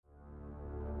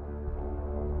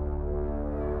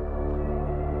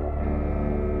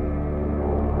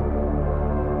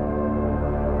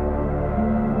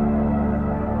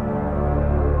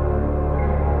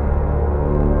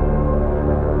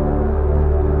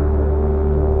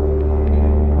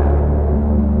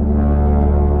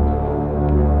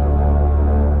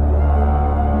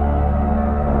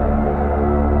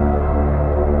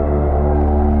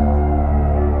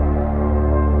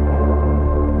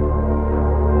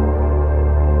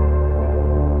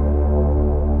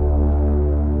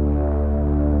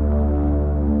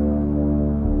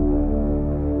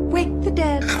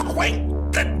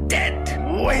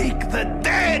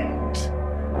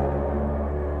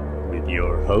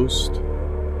host,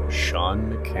 Sean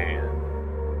McCann.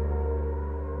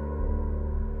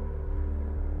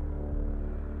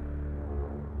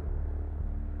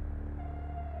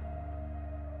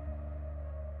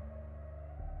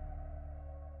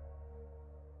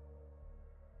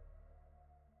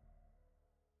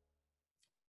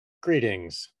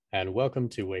 Greetings and welcome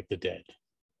to Wake the Dead.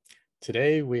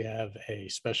 Today we have a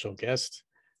special guest,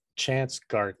 Chance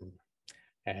Garden,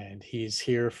 and he's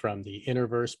here from the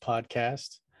Innerverse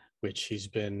podcast, which he's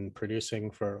been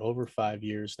producing for over 5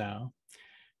 years now.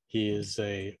 He is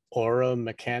a aura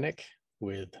mechanic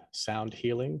with sound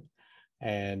healing,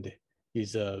 and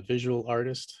he's a visual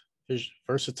artist,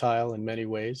 versatile in many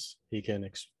ways. He can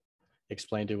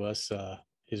explain to us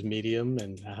his medium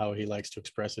and how he likes to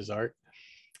express his art.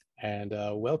 And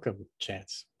welcome,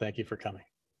 Chance. Thank you for coming.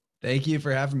 Thank you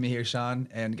for having me here, Sean.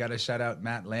 And got to shout out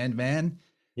Matt Landman.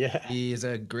 Yeah. He is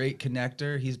a great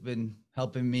connector. He's been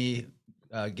helping me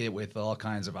get with all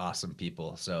kinds of awesome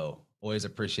people. So always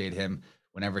appreciate him.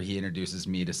 Whenever he introduces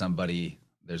me to somebody,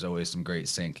 there's always some great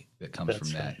sync that comes from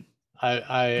that. Right.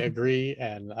 I agree.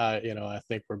 And I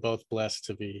think we're both blessed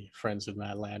to be friends with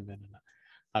Matt Landman. And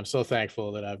I'm so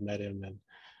thankful that I've met him. And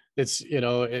it's,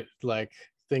 like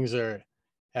things are,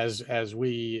 as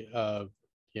we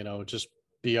just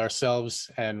be ourselves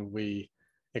and we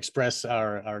express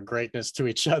our greatness to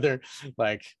each other,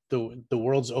 like the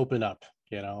worlds open up,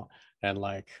 and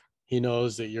like he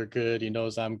knows that you're good, he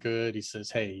knows I'm good, he says,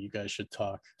 hey, you guys should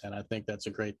talk. And I think that's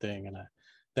a great thing. And I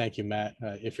thank you, Matt.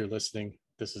 If you're listening,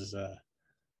 this is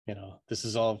this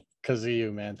is all because of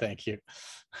you, man. Thank you.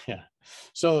 Yeah.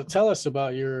 So tell us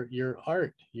about your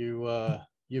art.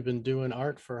 You've been doing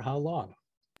art for how long?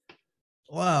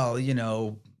 Well,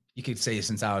 you could say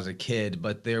since I was a kid,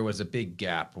 but there was a big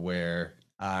gap where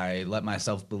I let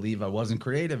myself believe I wasn't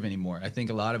creative anymore. I think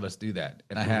a lot of us do that.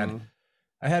 And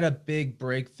I had a big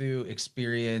breakthrough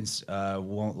experience.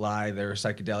 Won't lie, there were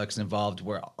psychedelics involved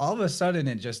where all of a sudden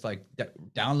it just like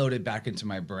downloaded back into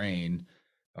my brain.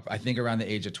 I think around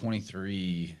the age of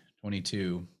 23,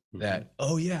 22, that,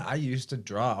 oh yeah, I used to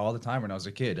draw all the time when I was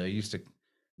a kid. I used to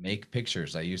make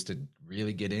pictures. I used to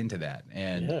really get into that.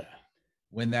 And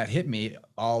when that hit me,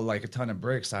 all like a ton of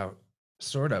bricks, I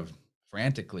sort of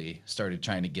frantically started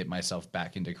trying to get myself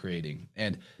back into creating.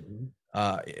 And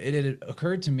it had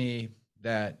occurred to me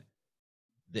that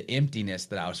the emptiness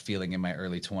that I was feeling in my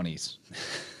early 20s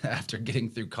after getting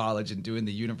through college and doing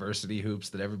the university hoops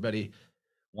that everybody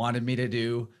wanted me to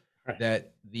do,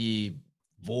 that the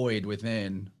void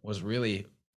within was really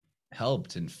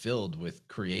helped and filled with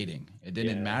creating. It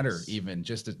didn't matter even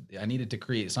I needed to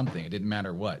create something. It didn't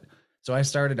matter what. So I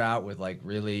started out with like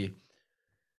really,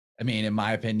 I mean, in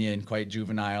my opinion, quite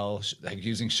juvenile, like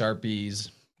using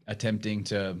Sharpies, attempting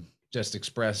to just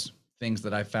express things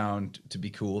that I found to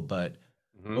be cool. But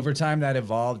over time that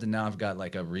evolved, and now I've got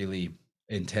like a really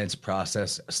intense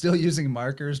process, still using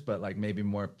markers, but like maybe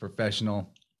more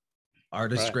professional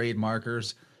artist grade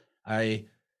markers. I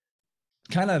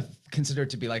kind of consider it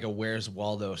to be like a Where's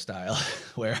Waldo style,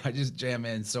 where I just jam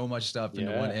in so much stuff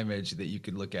into one image that you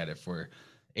could look at it for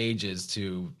ages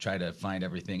to try to find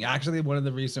everything. Actually, one of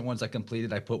the recent ones I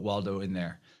completed, I put Waldo in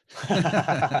there.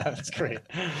 That's great.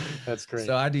 That's great.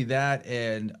 So I do that,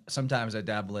 and sometimes I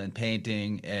dabble in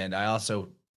painting, and I also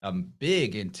am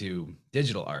big into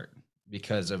digital art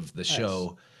because of the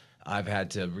show. I've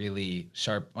had to really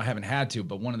I haven't had to,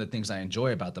 but one of the things I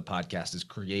enjoy about the podcast is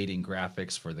creating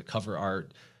graphics for the cover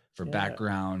art, for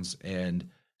backgrounds. And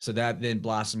so that then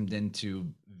blossomed into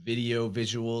video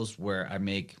visuals where I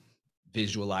make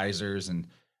visualizers, and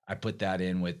I put that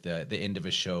in with the end of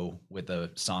a show with a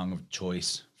song of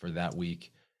choice for that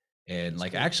week. And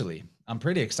like, actually, I'm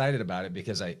pretty excited about it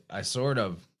because I sort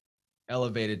of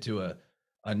elevated to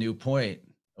a new point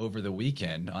over the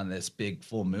weekend on this big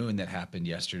full moon that happened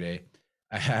yesterday.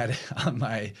 I had on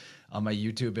my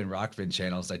YouTube and Rockfin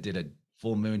channels, I did a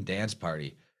full moon dance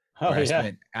party where I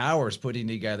spent hours putting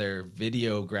together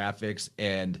video graphics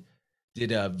and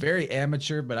did a very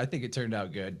amateur, but I think it turned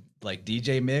out good, like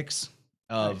DJ mix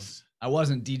of, I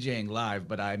wasn't DJing live,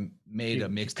 but I made a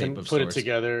mixtape of sorts. Put it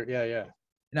together. Yeah.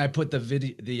 And I put the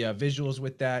visuals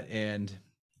with that, and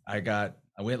I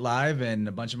went live, and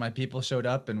a bunch of my people showed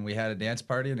up, and we had a dance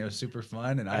party, and it was super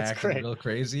fun. And I acted real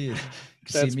crazy. You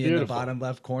can see me in the bottom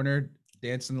left corner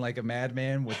dancing like a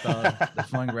madman with the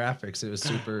fun graphics. It was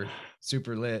super,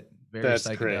 super lit, very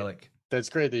psychedelic. Great. That's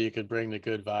great that you could bring the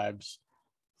good vibes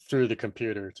through the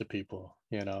computer to people,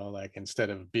 like instead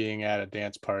of being at a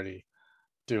dance party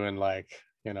doing like,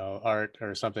 art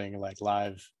or something like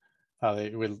live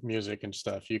with music and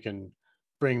stuff. You can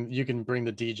bring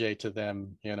the DJ to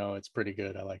them. It's pretty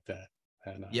good. I like that.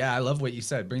 And Yeah, I love what you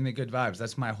said. Bring the good vibes.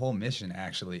 That's my whole mission,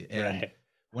 actually. And right.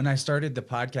 when I started the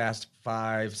podcast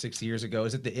 5, 6 years ago,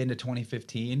 is at the end of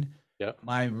 2015. Yep.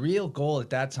 My real goal at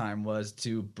that time was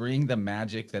to bring the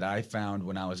magic that I found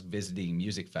when I was visiting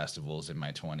music festivals in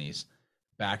my 20s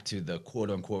back to the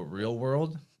quote unquote real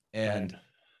world Right. and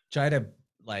try to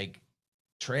like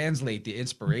translate the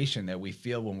inspiration that we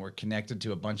feel when we're connected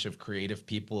to a bunch of creative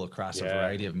people across a Yeah.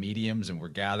 variety of mediums and we're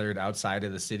gathered outside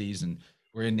of the cities and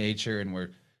we're in nature and we're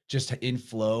just in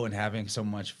flow and having so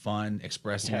much fun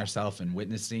expressing Yeah. ourselves and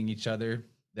witnessing each other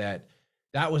that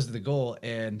was the goal.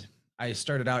 And I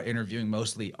started out interviewing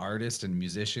mostly artists and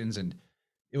musicians, and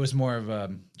it was more of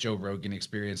a Joe Rogan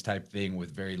experience type thing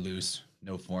with very loose,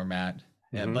 no format.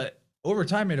 Hmm. But over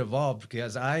time, it evolved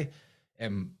because I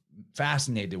am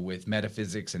fascinated with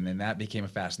metaphysics, and then that became a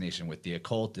fascination with the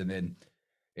occult, and then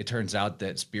it turns out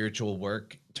that spiritual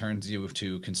work turns you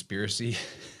to conspiracy.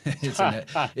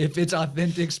 If it's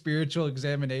authentic spiritual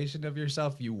examination of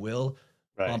yourself, you will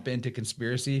Right. bump into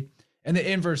conspiracy. And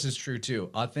the inverse is true too.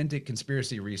 Authentic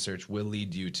conspiracy research will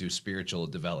lead you to spiritual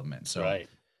development. So, Right.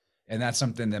 and that's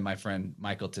something that my friend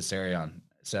Michael Tessarion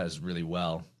says really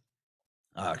well.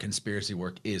 Conspiracy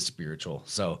work is spiritual.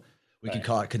 So we could Right.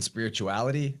 call it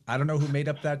conspirituality. I don't know who made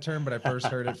up that term, but I first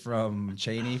heard it from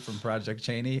Cheney from Project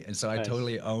Cheney. And so I Nice.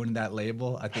 totally own that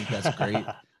label. I think that's great.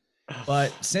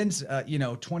 But since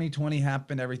 2020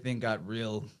 happened, everything got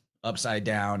real upside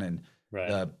down, and Right.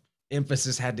 the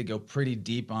emphasis had to go pretty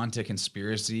deep onto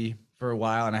conspiracy for a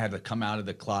while, and I had to come out of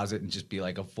the closet and just be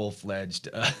like a full-fledged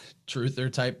truther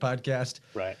type podcast.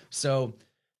 Right. So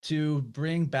to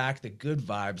bring back the good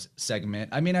vibes segment,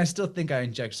 I mean, I still think I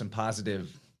inject some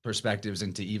positive perspectives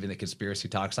into even the conspiracy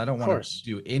talks. I don't Of want to course.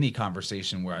 do any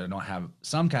conversation where I don't have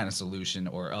some kind of solution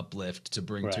or uplift to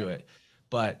bring to Right. it.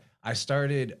 But I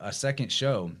started a second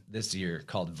show this year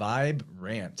called Vibe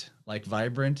Rant, like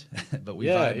vibrant, but we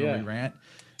Yeah. vibe and we Yeah. rant.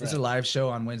 It's a Right. live show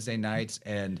on Wednesday nights,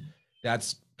 and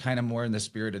that's kind of more in the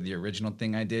spirit of the original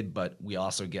thing I did, but we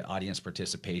also get audience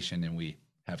participation and we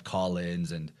have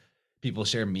call-ins and people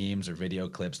share memes or video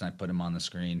clips and I put them on the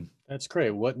screen. That's great.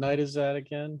 What night is that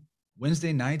again?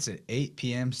 Wednesday nights at 8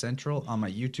 p.m. Central on my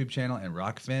YouTube channel and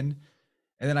Rockfin.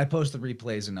 And then I post the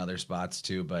replays in other spots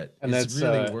too, but And it's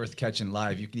really worth catching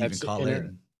live. You can even that's call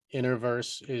in.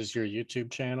 Interverse is your YouTube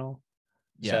channel.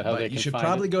 Is Yeah, that how but they you can should find it?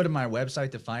 probably go to my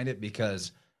website to find it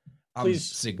because I'm Please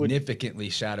would. significantly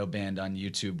shadow banned on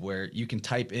YouTube where you can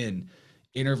type in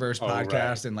Interverse Oh, right.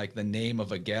 podcast and like the name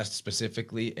of a guest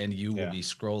specifically, and you will Yeah. be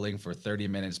scrolling for 30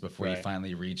 minutes before you Right.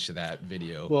 finally reach that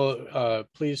video. Well,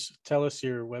 please tell us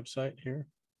your website here.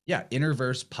 Yeah,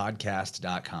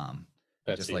 interversepodcast.com.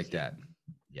 That's Just like easy. that.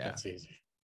 Yeah. That's easy.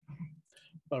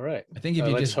 All right. I think if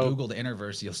you Let's just hope. Googled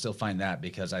Interverse, you'll still find that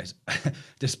because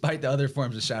despite the other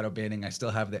forms of shadow banning, I still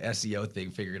have the SEO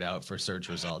thing figured out for search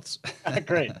results.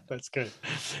 Great. That's good.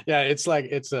 Yeah, it's like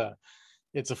it's a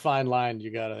fine line.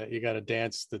 You gotta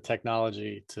dance the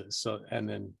technology to so, and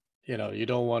then you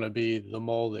don't want to be the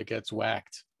mole that gets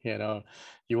whacked.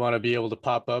 You want to be able to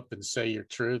pop up and say your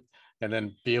truth and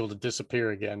then be able to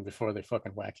disappear again before they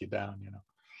fucking whack you down.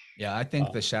 Yeah, I think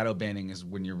the Um, shadow banning is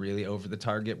when you're really over the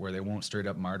target where they won't straight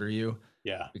up martyr you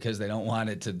yeah. because they don't want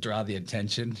it to draw the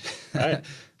attention. Right.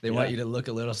 They want Yeah. you to look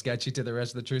a little sketchy to the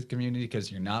rest of the truth community because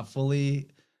you're not fully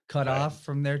cut Right. off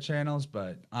from their channels.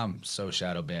 But I'm so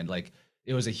shadow banned. Like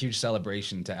it was a huge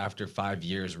celebration to after 5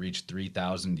 years reach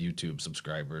 3,000 YouTube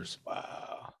subscribers,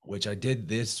 Wow. which I did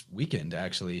this weekend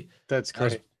actually. That's That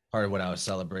was great. part of what I was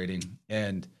celebrating.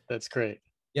 And That's great.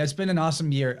 yeah, it's been an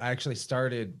awesome year. I actually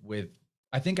started with,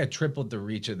 I think I tripled the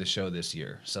reach of the show this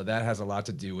year. So that has a lot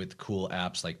to do with cool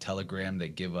apps like Telegram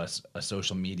that give us a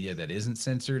social media that isn't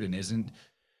censored and isn't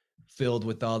filled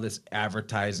with all this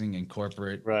advertising and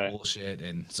corporate Right. bullshit.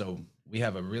 And so we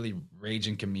have a really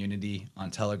raging community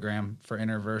on Telegram for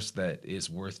Interverse that is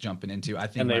worth jumping into. I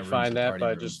think And my they room's find the that party by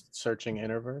room. just searching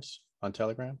Interverse on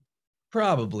Telegram.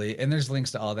 Probably. And there's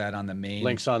links to all that on the main.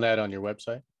 Links on that on your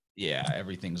website. Yeah,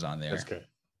 everything's on there. That's good.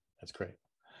 That's great.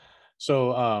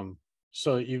 So,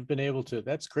 so you've been able to.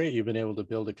 That's great. You've been able to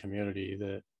build a community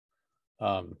that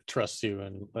trusts you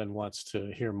and wants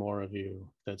to hear more of you.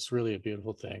 That's really a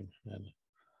beautiful thing.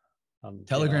 And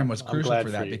Telegram was I'm crucial glad for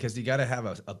for that you. because you got to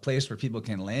have a place where people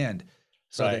can land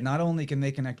so that Right. not only can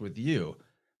they connect with you,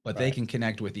 but they Right. can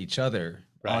connect with each other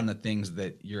Right. on the things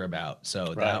that you're about. So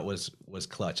Right. that was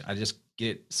clutch. I just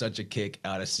get such a kick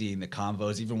out of seeing the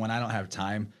convos, even when I don't have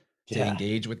time to Yeah.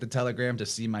 engage with the Telegram, to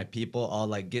see my people all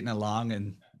like getting along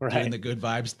and doing Right. the good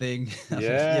vibes thing. I'm like,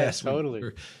 Yeah. yes, Totally.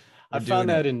 we're I doing found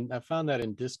it. that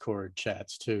in Discord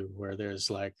chats too, where there's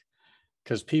like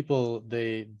because people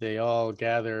they all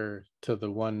gather to the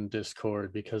one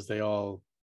Discord because they all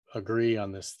agree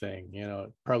on this thing, you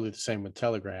know. Probably the same with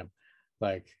Telegram.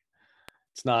 Like,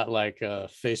 it's not like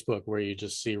Facebook where you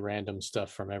just see random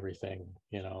stuff from everything,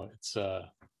 you know. It's I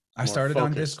more started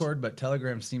on focused. Discord, but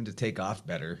Telegram seemed to take off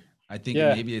better. I think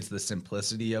Yeah, maybe it's the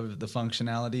simplicity of the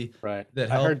functionality right. that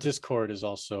I heard helped. Discord is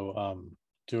also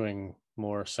doing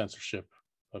more censorship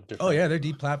of Oh different. yeah, they're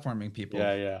deplatforming people.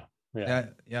 Yeah, yeah, yeah. Yeah,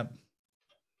 yep.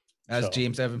 As So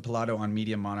James Evan Pilato on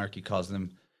Media Monarchy calls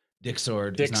them, Dick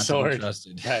Sword is Dick not to be Sword.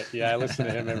 trusted. Right. Yeah, I listen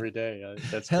to him every day.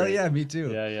 That's Hell great. yeah, me too.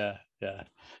 Yeah, yeah, yeah.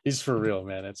 He's for real,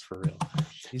 man. It's for real.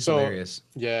 He's So hilarious.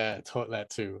 yeah, that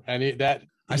too. And that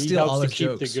I he steal helps all to his keep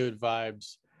the jokes. good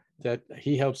vibes. That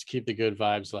he helps keep the good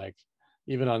vibes, like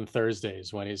even on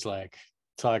Thursdays when he's like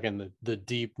talking the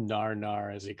deep nar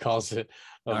as he calls it,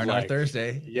 of Nar Nar like,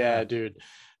 Thursday. yeah, Yeah. dude.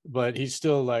 But he's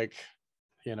still like,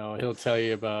 he'll tell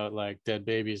you about like dead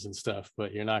babies and stuff,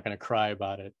 but you're not gonna cry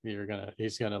about it.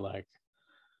 He's gonna like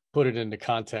put it into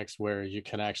context where you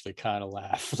can actually kind of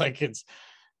laugh. Like,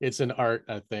 it's an art,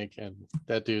 I think, and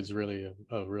that dude's really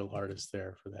a real artist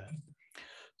there for that.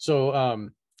 So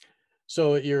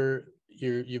so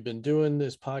you've been doing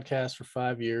this podcast for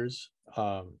 5 years,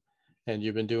 and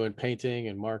you've been doing painting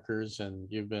and markers, and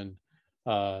you've been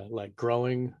like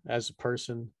growing as a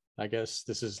person. I guess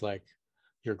this is like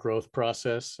your growth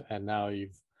process, and now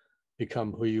you've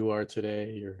become who you are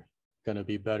today. You're going to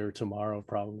be better tomorrow,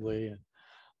 probably. And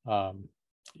um,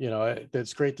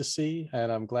 that's great to see,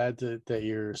 and I'm glad that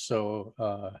you're so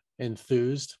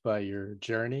enthused by your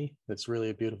journey. That's really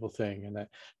a beautiful thing, and that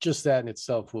in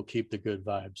itself will keep the good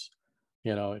vibes.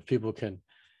 If people can,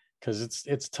 because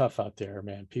it's tough out there,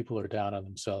 man. People are down on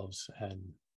themselves, and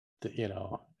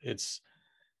it's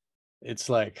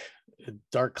like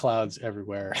dark clouds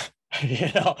everywhere, you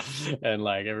know, and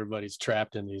like everybody's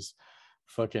trapped in these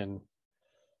fucking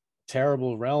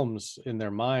terrible realms in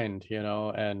their mind,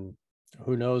 and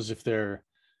who knows if they're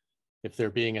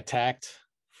being attacked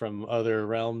from other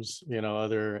realms,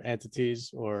 other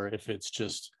entities, or if it's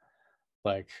just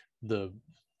like the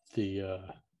the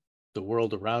the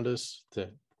world around us,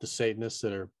 the Satanists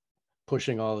that are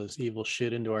pushing all this evil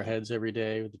shit into our heads every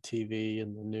day with the TV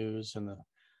and the news and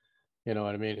you know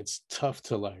what I mean? It's tough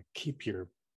to like keep your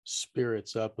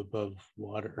spirits up above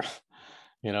water,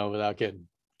 without getting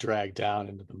dragged down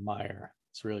into the mire.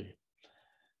 It's really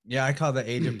Yeah, I call the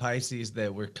age of Pisces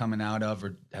that we're coming out of,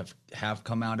 or have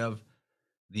come out of,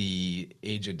 the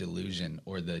age of delusion,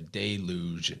 or the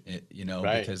deluge,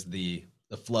 right. because the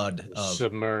flood of,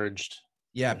 Submerged.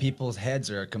 yeah, Yeah. people's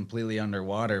heads are completely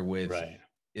underwater with, Right.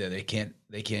 yeah, they can't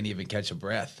even catch a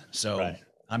breath. So Right.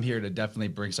 I'm here to definitely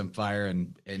bring some fire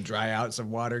and dry out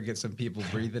some water, get some people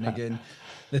breathing again.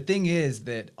 The thing is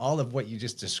that all of what you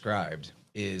just described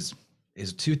is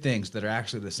two things that are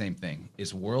actually the same thing.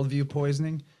 It's worldview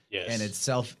poisoning, and Yes. it's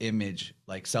self-image,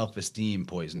 like self-esteem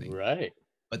poisoning. Right.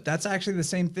 But that's actually the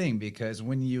same thing, because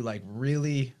when you like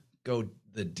really go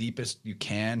the deepest you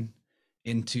can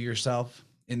into yourself,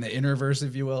 in the inner verse,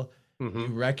 if you will, you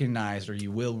Hmm. recognize, or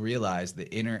you will realize, the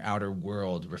inner outer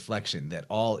world reflection, that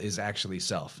all is actually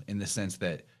self, in the sense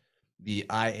that the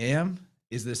I am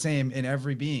is the same in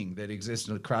every being that exists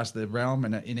across the realm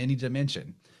and in any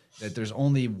dimension. That there's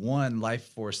only one life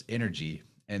force energy,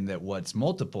 and that what's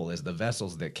multiple is the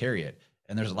vessels that carry it.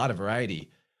 And there's a lot of variety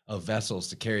of vessels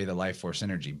to carry the life force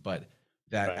energy, but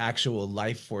that Right. actual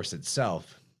life force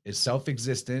itself is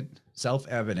self-existent,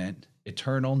 self-evident,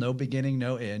 eternal, no beginning,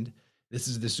 no end. This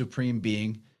is the supreme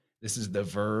being. This is the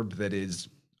verb that is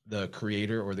the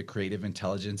creator, or the creative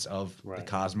intelligence of the Right.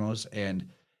 cosmos. And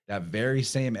that very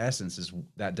same essence, is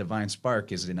that divine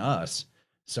spark, is in us.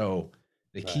 So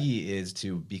the Right. key is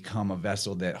to become a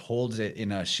vessel that holds it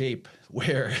in a shape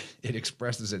where it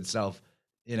expresses itself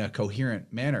in a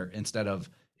coherent manner, instead of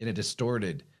in a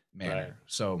distorted Right. manner.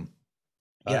 So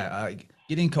yeah, Right.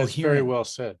 getting That's very coherent. well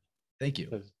said. Thank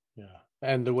you. Yeah.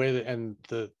 And the way that, and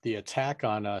the attack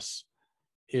on us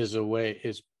is a way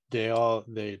is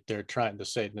they're trying, the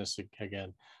Satanists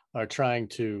again are trying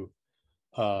to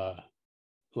uh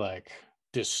like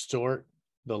distort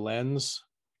the lens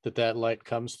that light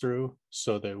comes through,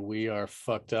 so that we are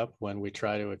fucked up when we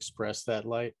try to express that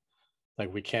light.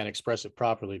 Like, we can't express it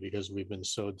properly because we've been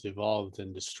so devolved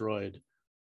and destroyed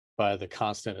by the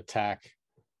constant attack,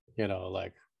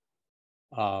 like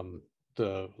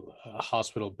the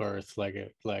hospital birth, like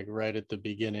right at the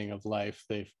beginning of life,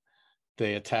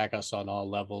 they attack us on all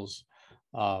levels,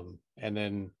 and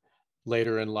then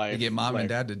later in They get life, mom and like,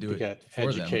 dad to do to it get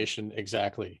for them. education.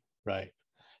 Exactly, right.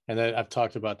 And then I've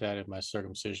talked about that in my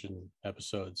circumcision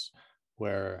episodes,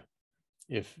 where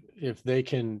if they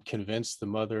can convince the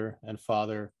mother and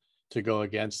father to go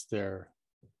against their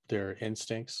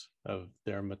instincts of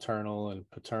their maternal and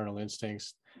paternal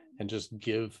instincts and just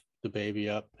give the baby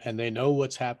up, and they know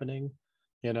what's happening,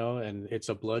 and it's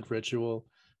a blood ritual,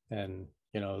 and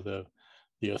the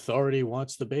authority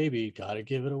wants the baby, got to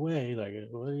give it away, like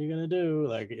what are you going to do?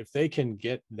 Like if they can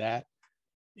get that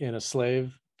in a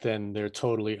slave, then they're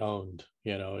totally owned.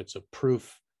 It's a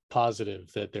proof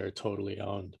positive that they're totally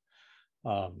owned.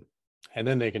 um, and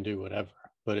then they can do whatever.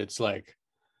 But it's like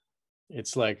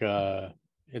it's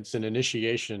an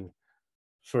initiation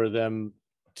for them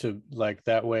to, like,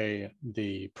 that way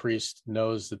the priest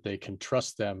knows that they can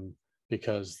trust them,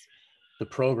 because the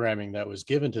programming that was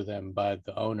given to them by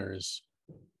the owners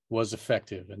was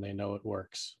effective and they know it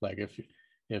works. Like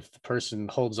if the person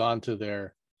holds on to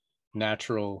their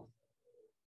natural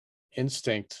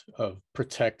instinct of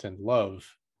protect and love,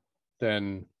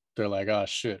 then they're like, oh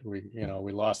shit, we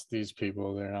lost these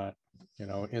people. They're not,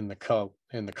 in the cult,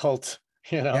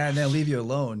 Yeah, and they'll leave you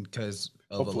alone because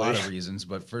of a hopefully. lot of reasons.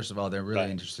 But first of all, they're really Right,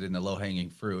 interested in the low hanging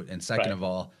fruit, and second right. of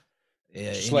all,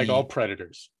 Just like all any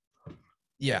predators.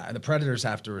 yeah, the predators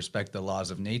have to respect the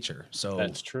laws of nature. So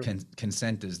That's true.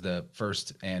 consent is the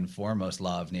first and foremost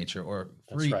law of nature, or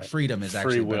That's right. freedom is Free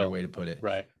actually a better will. way to put it.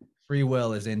 Right. Free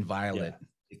will is Yeah. inviolate.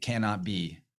 It cannot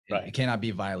be. It Right. cannot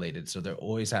be violated. So they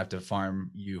always have to farm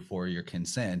you for your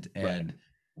consent. Right. And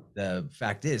the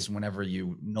fact is, whenever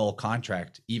you null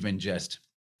contract, even just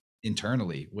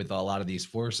internally with a lot of these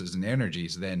forces and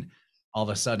energies, then all of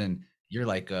a sudden you're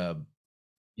like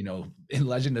in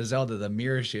Legend of Zelda, the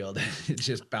mirror shield, it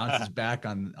just bounces back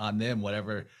on them,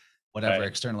 whatever Right.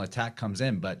 external attack comes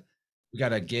in. But we got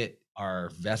to get our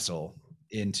vessel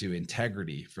into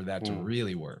integrity for that to Mm.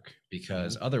 really work,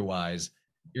 because Mhm. otherwise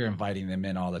you're inviting them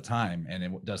in all the time, and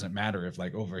it doesn't matter if,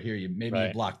 like, over here you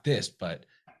Right. block this, but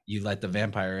you let the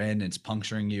vampire in, it's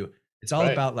puncturing you. It's all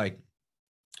Right. about, like,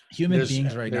 human There's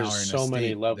beings right now there's are in a so many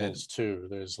state that levels too.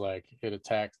 There's like it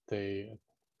attacks the.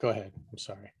 Go ahead. I'm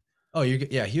sorry. oh,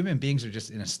 yeah, human beings are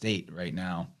just in a state right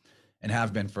now, and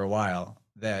have been for a while,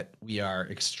 that we are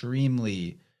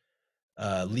extremely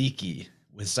leaky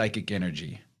with psychic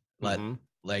energy. Let Hmm.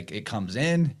 Like, it comes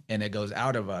in and it goes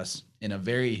out of us in a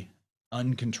very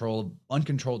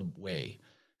uncontrolled way.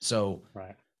 So,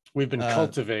 Right. We've been uh,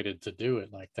 cultivated to do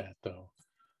it like that, though.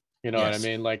 You know what I yes,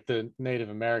 mean? Like the Native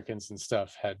Americans and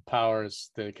stuff had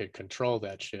powers, they could control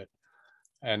that shit.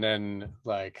 And then,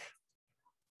 like,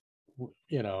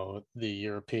 the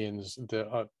Europeans,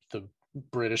 the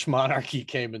British monarchy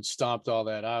came and stomped all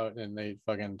that out, and they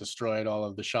fucking destroyed all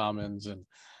of the shamans, and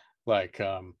like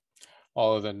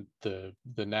all of the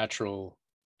natural,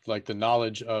 like the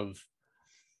knowledge of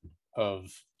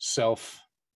self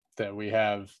that we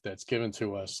have, that's given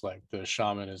to us. Like the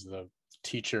shaman is the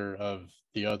teacher of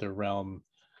the other realm,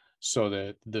 so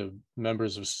that the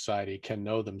members of society can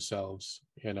know themselves,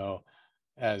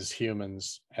 as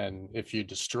humans. And if you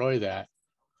destroy that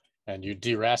and you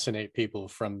deracinate people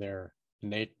from their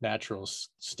natural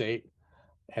state,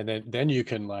 and then you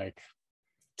can, like,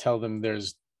 tell them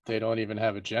they don't even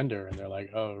have a gender, and they're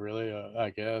like, oh really, I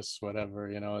guess whatever,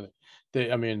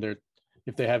 I mean, they're,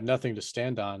 if they have nothing to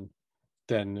stand on,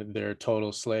 then they're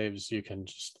total slaves. You can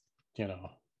just, you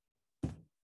know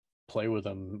play with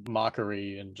them,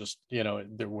 mockery, and just,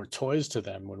 we're toys to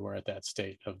them when we're at that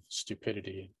state of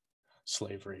stupidity and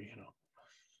slavery.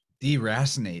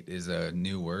 deracinate is a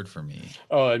new word for me.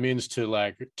 Oh, it means to,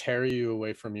 like, tear you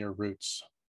away from your roots.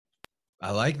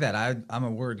 I like that. I'm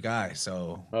a word guy,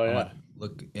 so Oh I'm yeah. gonna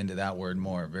look into that word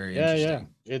more. Very Yeah, yeah.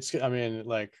 interesting. I mean,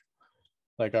 like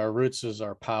our roots is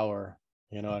our power,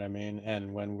 you know what I mean?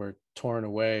 And when we're torn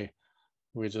away,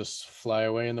 we just fly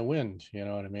away in the wind, you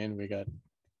know what I mean?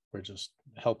 We're just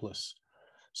helpless.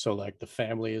 So, like, the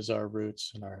family is our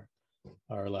roots, and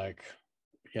our like,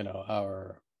 you know,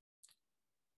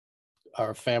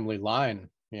 our family line,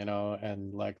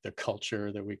 and like the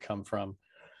culture that we come from.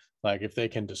 Like if they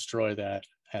can destroy that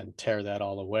and tear that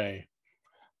all away,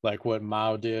 like what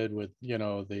Mao did with,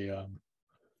 the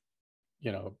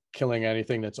killing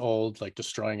anything that's old, like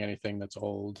destroying anything that's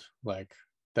old, like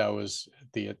that was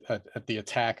the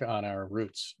attack on our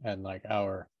roots and, like,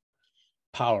 our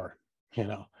power.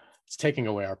 It's taking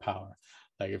away our power.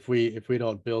 Like if we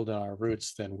don't build on our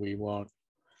roots, then we won't,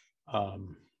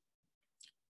 um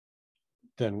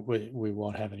then we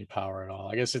won't have any power at all.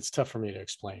 I guess it's tough for me to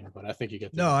explain, but I think you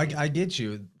get the No, idea. I get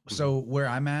you. Mhm. So where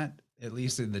I'm at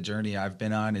least in the journey I've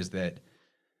been on, is that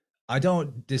I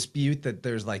don't dispute that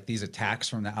there's, like, these attacks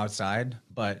from the outside,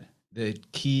 but the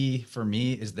key for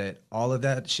me is that all of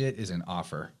that shit is an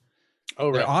offer.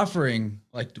 Oh, They're right. offering,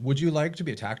 like, would you like to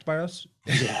be attacked by us?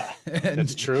 Yeah, it's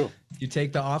And true. you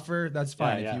take the offer, that's Yeah,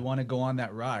 fine. If you yeah. want to go on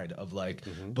that ride of like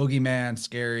Hmm. boogeyman,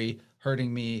 scary,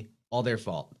 hurting me, all their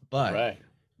fault. But Right,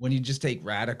 when you just take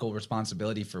radical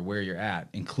responsibility for where you're at,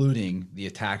 including the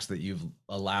attacks that you've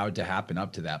allowed to happen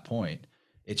up to that point,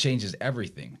 it changes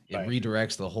everything. It right,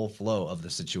 redirects the whole flow of the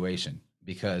situation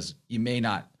because you may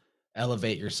not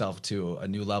elevate yourself to a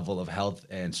new level of health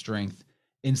and strength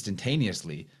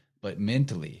instantaneously, but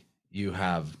mentally you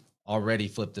have already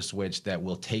flipped the switch that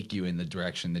will take you in the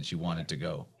direction that you right. wanted to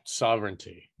go.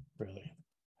 Sovereignty, really.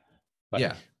 Yeah.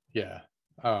 Like, yeah.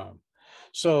 Um,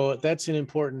 so that's an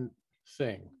important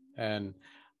thing. And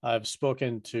I've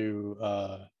spoken to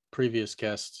previous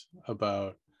guests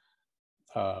about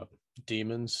uh,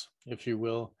 demons, if you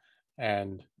will,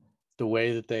 and the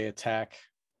way that they attack.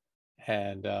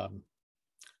 And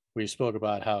we spoke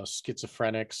about how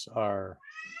schizophrenics are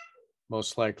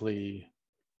most likely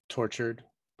tortured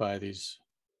by these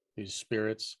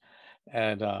spirits,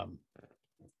 and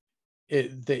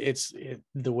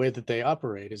the way that they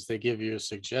operate is they give you a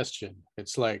suggestion.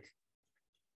 It's like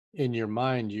in your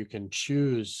mind you can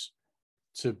choose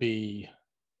to be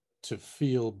to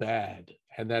feel bad,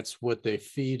 and that's what they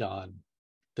feed on.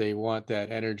 They want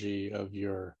that energy of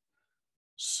your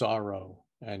sorrow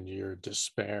and your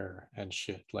despair and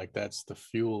shit. Like that's the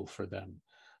fuel for them.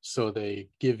 So they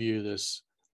give you this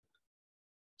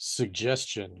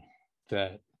suggestion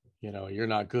that you're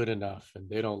not good enough and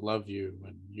they don't love you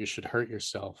and you should hurt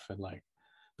yourself, and like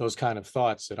those kind of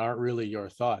thoughts that aren't really your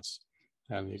thoughts.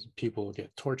 And these people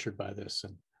get tortured by this.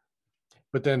 And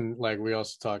but then, like, we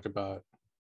also talked about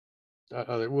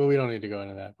well, we don't need to go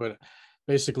into that, but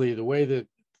basically the way that,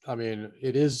 I mean,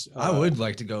 it is I would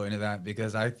like to go into that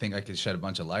because I think I could shed a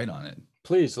bunch of light on it.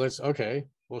 please, let's. Okay,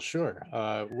 well, sure.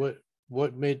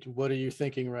 What are you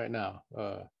thinking right now,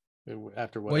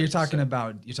 after what Well, I you're just talking said?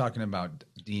 about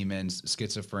demons,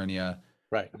 schizophrenia.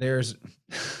 Right. There's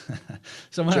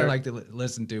someone I Sure. like to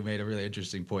listen to made a really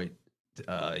interesting point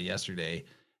yesterday.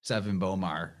 Seven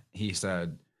Bomar. He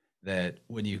said that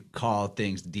when you call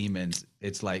things demons,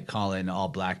 it's like calling all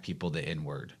black people the N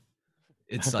word.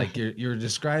 It's like you're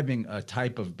describing a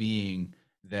type of being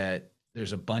that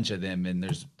there's a bunch of them, and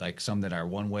there's like some that are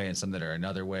one way and some that are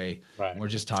another way. And Right. we're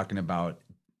just talking about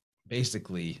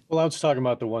basically, Well, I was talking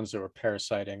about the ones that were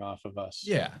parasiting off of us.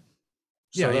 yeah,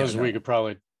 So yeah, those we no. could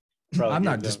probably I'm give not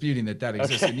them. disputing that that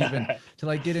exists, and even Okay. to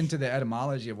like get into the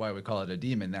etymology of why we call it a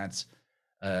demon, that's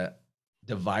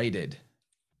divided.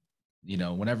 You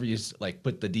know, whenever you like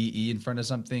put the de in front of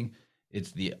something,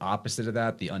 it's the opposite of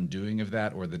that, the undoing of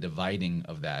that, or the dividing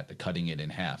of that, the cutting it in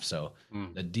half. So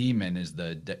Mm. the demon is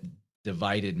the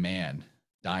divided man,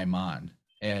 daimon,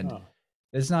 and Oh,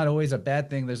 it's not always a bad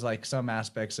thing. There's like some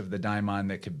aspects of the daimon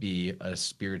that could be a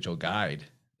spiritual guide,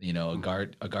 you know,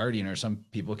 mhm. a guardian, or some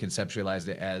people conceptualize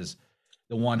it as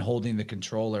the one holding the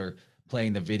controller,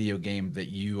 playing the video game that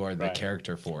you are the Right.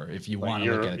 character for, if you Like want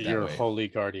to look at it that your way. holy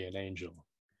guardian angel.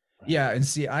 Right. Yeah, and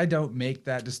see, I don't make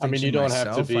that I mean, you distinction don't have to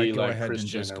myself. I be go like ahead and Christian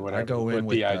just or I whatever, go in but the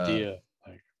with the idea,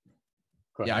 like,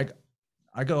 go yeah, ahead.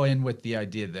 I go in with the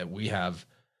idea that we have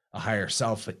a higher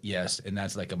self, yes, and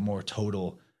that's like a more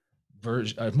total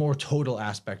version, a more total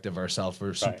aspect of ourself, or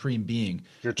Right. supreme being,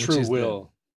 Your which true is the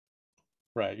will,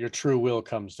 right. Your true will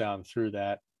comes down through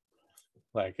that.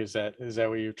 Like, is that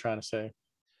what you're trying to say?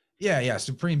 yeah,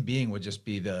 supreme being would just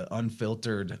be the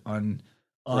unfiltered, Right.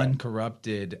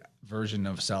 uncorrupted version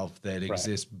of self that Right.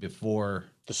 exists before.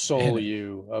 The soul And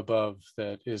you above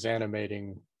that is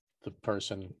animating the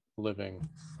person living,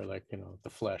 or like, the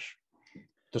flesh. The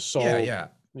yeah, soul. yeah.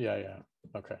 Yeah, yeah.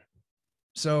 Okay.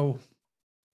 So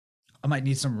I might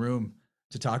need some room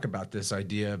to talk about this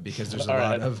idea because there's a All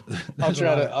lot right. of I'll there's a try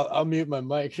lot to. of I'll mute my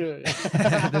mic. Go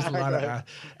there's a lot of ahead.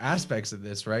 aspects of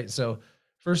this, right? So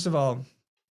first of all,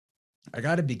 I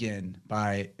got to begin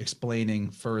by explaining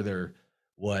further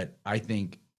what I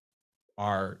think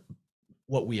are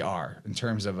what we are in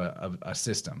terms of a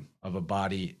system of a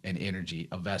body and energy,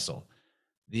 a vessel.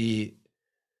 The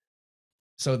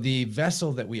So the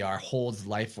vessel that we are holds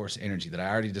life force energy that I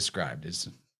already described. Is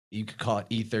You could call it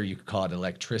ether, you could call it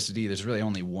electricity. There's really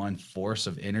only one force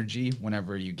of energy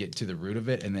whenever you get to the root of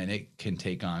it, and then it can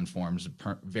take on forms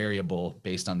variable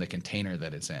based on the container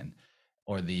that it's in,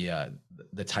 or the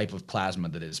type of plasma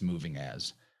that it's moving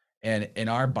as. And in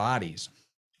our bodies,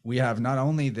 we have not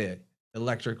only the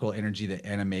electrical energy that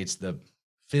animates the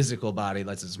physical body,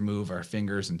 lets us move our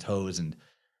fingers and toes and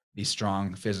be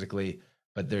strong physically,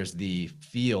 but there's the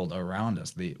field around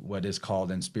us, the what is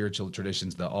called in spiritual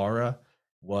traditions the aura,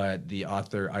 what the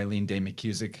author Eileen Day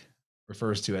McCusick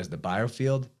refers to as the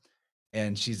biofield.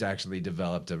 And she's actually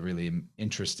developed a really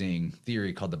interesting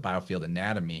theory called the biofield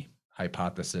anatomy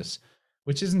hypothesis,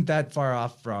 which isn't that far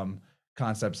off from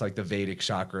concepts like the Vedic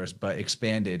chakras, but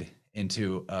expanded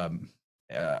into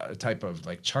a type of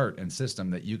like chart and system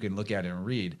that you can look at and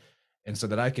read. And so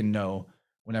that I can know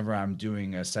whenever I'm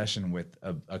doing a session with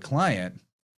a client,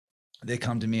 they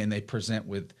come to me and they present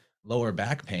with lower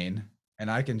back pain, and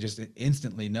I can just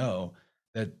instantly know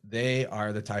that they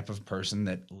are the type of person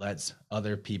that lets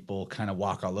other people kind of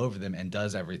walk all over them and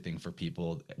does everything for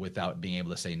people without being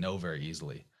able to say no very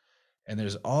easily. And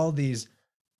there's all these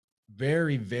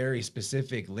very, very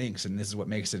specific links, and this is what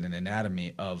makes it an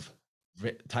anatomy of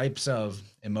types of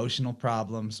emotional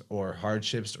problems or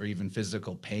hardships or even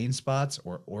physical pain spots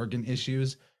or organ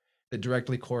issues that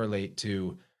directly correlate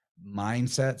to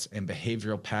mindsets and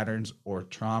behavioral patterns or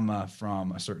trauma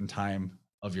from a certain time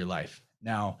of your life.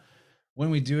 Now, when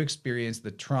we do experience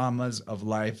the traumas of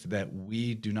life that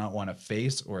we do not want to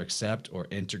face or accept or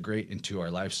integrate into our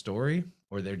life story,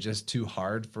 or they're just too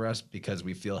hard for us because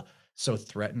we feel so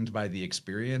threatened by the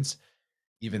experience,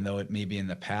 even though it may be in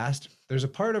the past, there's a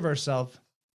part of ourself,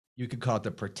 you could call it the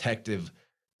protective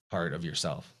part of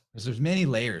yourself. Because there's many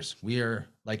layers. We are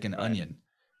like an onion.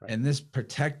 Right. And this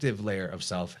protective layer of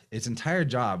self, its entire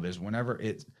job is whenever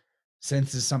it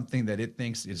senses something that it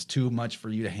thinks is too much for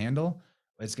you to handle,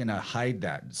 it's going to hide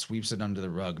that, sweeps it under the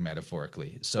rug,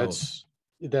 metaphorically. So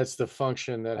that's the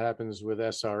function that happens with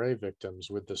SRA victims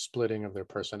with the splitting of their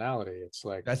personality. It's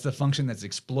like that's the function that's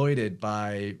exploited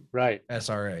by right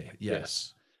SRA.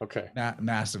 Yes. Okay.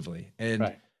 Massively.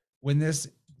 And when this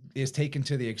is taken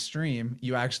to the extreme,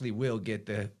 you actually will get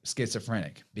the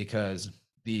schizophrenic, because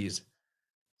these,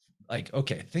 like,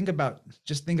 okay, think about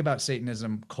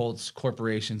Satanism, cults,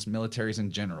 corporations, militaries in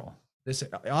general. This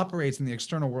operates in the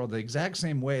external world the exact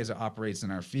same way as it operates in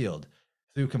our field,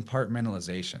 through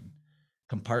compartmentalization.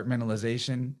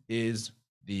 Compartmentalization is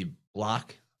the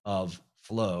block of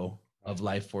flow of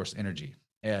life force energy.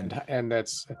 And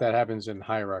that happens in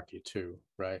hierarchy too,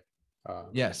 right?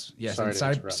 Yes.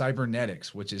 And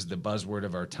cybernetics, which is the buzzword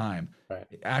of our time,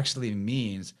 it actually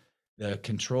means the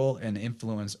control and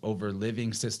influence over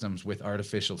living systems with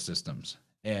artificial systems.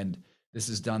 And this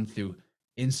is done through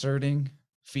inserting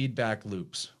feedback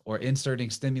loops or inserting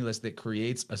stimulus that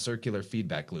creates a circular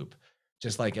feedback loop.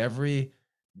 Just like every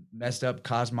messed up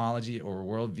cosmology or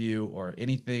worldview or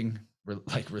anything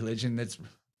like religion that's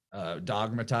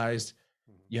dogmatized,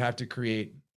 you have to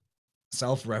create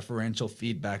self-referential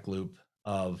feedback loop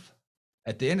of,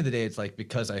 at the end of the day, it's like,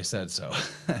 because I said so.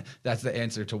 That's the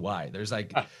answer to why. There's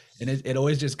like, and it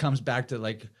always just comes back to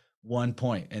like one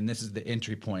point, and this is the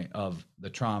entry point of the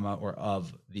trauma or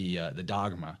of the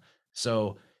dogma.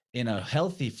 So in a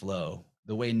healthy flow,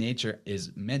 the way nature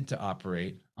is meant to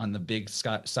operate on the big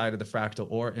side of the fractal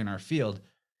or in our field,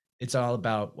 it's all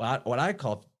about what I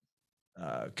call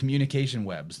communication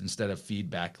webs instead of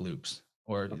feedback loops.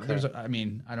 Or there's, I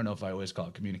don't know if I always call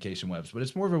it communication webs, but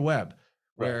it's more of a web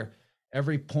where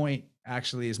every point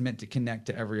actually is meant to connect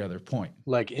to every other point.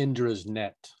 Like Indra's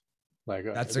net. Like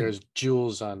there's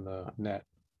jewels on the net.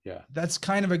 Yeah. That's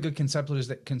kind of a good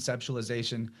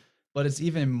conceptualization, but it's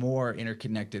even more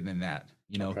interconnected than that,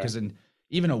 because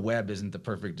even a web isn't the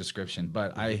perfect description,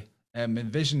 but I am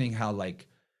envisioning how, like,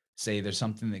 say there's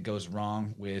something that goes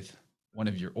wrong with one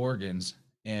of your organs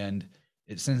and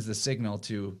it sends the signal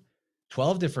to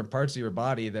 12 different parts of your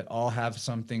body that all have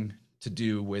something to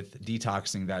do with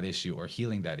detoxing that issue or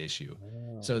healing that issue.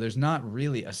 Oh. So there's not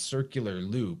really a circular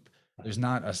loop. There's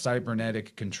not a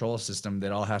cybernetic control system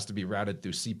that all has to be routed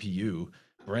through CPU.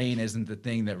 Brain isn't the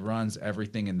thing that runs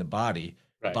everything in the body.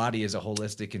 The body is a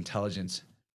holistic intelligence.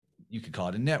 You could call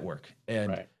it a network.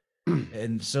 And,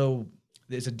 and so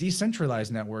it's a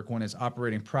decentralized network when it's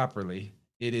operating properly.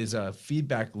 It is a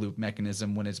feedback loop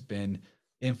mechanism when it's been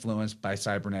influenced by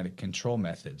cybernetic control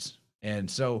methods. And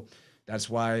so that's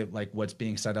why, like, what's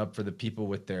being set up for the people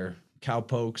with their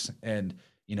cowpokes and,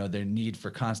 their need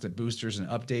for constant boosters and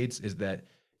updates is that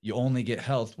you only get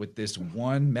health with this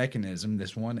one mechanism,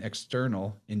 this one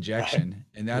external injection.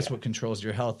 And that's what controls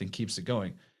your health and keeps it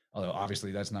going. Although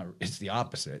obviously it's the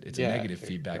opposite. It's a negative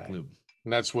feedback loop.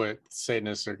 And that's what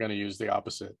Satanists are going to use, the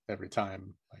opposite every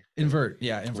time. Like, invert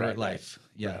life.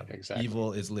 Yeah, exactly.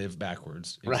 Evil is lived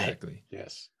backwards. Exactly.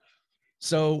 Yes.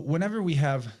 So whenever we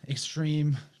have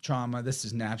extreme trauma, this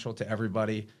is natural to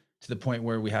everybody, to the point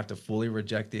where we have to fully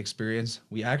reject the experience.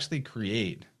 We actually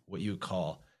create what you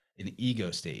call an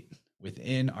ego state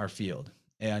within our field.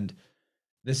 And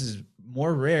this is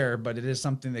more rare, but it is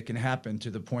something that can happen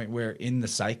to the point where in the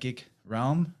psychic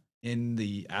realm, in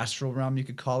the astral realm, you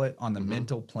could call it, on the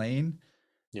mental plane,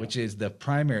 which is the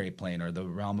primary plane or the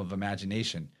realm of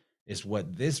imagination, is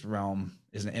what this realm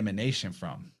is an emanation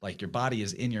from. Like your body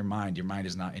is in your mind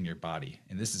is not in your body.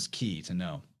 And this is key to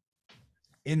know.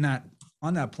 In that,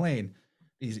 on that plane,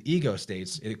 these ego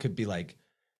states, it could be like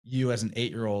you as an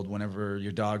 8-year-old whenever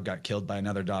your dog got killed by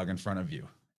another dog in front of you.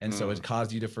 And so it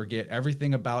caused you to forget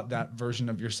everything about that version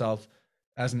of yourself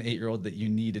as an 8-year-old that you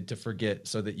needed to forget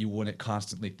so that you wouldn't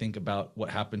constantly think about what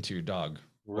happened to your dog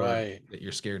or Right. that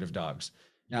you're scared of dogs.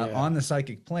 Now, Yeah. on the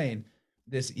psychic plane,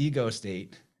 this ego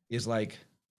state is like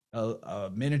a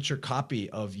miniature copy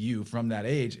of you from that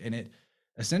age. And it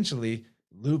essentially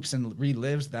loops and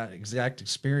relives that exact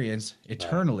experience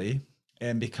eternally.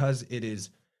 And because it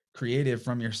is created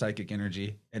from your psychic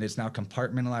energy and it's now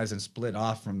compartmentalized and split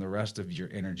off from the rest of your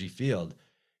energy field,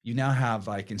 you now have,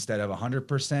 like, instead of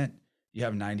 100%, you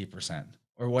have 90%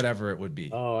 or whatever it would be.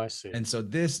 Oh, I see. And so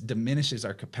this diminishes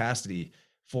our capacity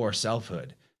for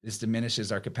selfhood. This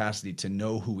diminishes our capacity to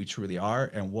know who we truly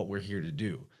are and what we're here to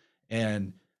do.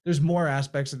 And there's more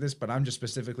aspects of this, but I'm just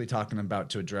specifically talking about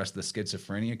to address the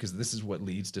schizophrenia, because this is what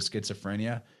leads to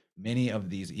schizophrenia. Many of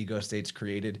these ego states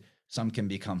created, some can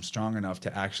become strong enough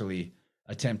to actually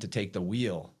attempt to take the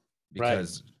wheel Right.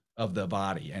 because of the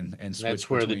body and That's switch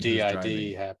where the between who's DID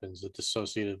driving. happens, the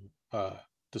dissociative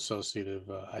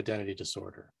identity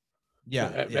disorder.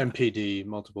 Yeah, yeah. MPD,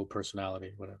 multiple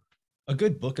personality, whatever. A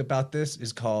good book about this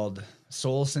is called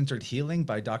Soul Centered Healing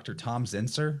by Dr. Tom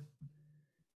Zinser.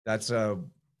 That's a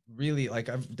really, like,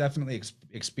 I've definitely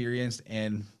experienced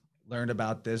and learned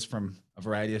about this from a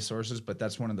variety of sources, but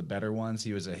that's one of the better ones.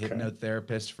 He was a Okay.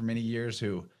 hypnotherapist for many years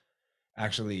who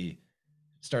actually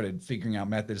started figuring out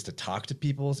methods to talk to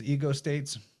people's ego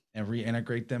states and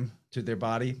reintegrate them to their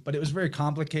body. But it was very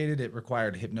complicated. It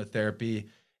required hypnotherapy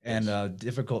and Yes.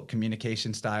 difficult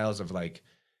communication styles of, like,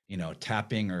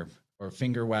 tapping or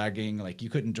finger wagging. Like, you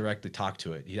couldn't directly talk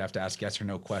to it. You'd have to ask yes or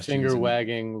no questions. Finger And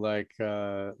wagging like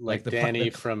like Danny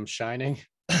from Shining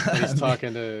when he's the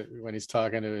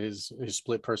talking to his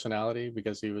split personality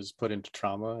because he was put into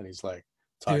trauma and he's like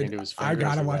talking dude, to his I fingers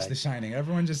gotta or watch The wag. Shining.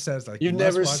 Everyone just says, like, you You've must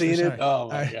never watch The seen it? Shining. Oh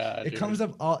my god, It dude. comes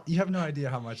up all. You have no idea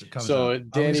how much it comes So up. I'll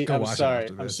just Danny, go watch it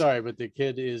after I'm this. sorry, but the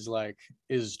kid is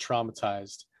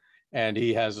traumatized and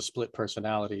he has a split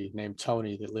personality named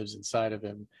Tony that lives inside of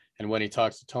him. And when he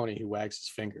talks to Tony, he wags his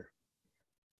finger.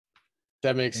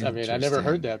 That makes, I mean, I never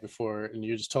heard Interesting. that before, and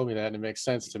you just told me that, and it makes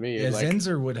sense to me. Yeah, Like,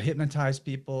 Zenzer would hypnotize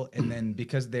people, and then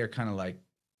because they're kind of like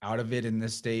out of it in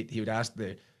this state, he would ask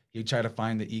the he'd try to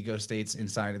find the ego states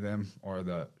inside of them, or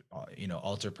the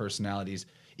alter personalities.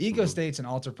 Ego mhm, states and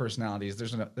alter personalities.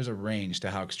 There's a range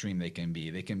to how extreme they can be.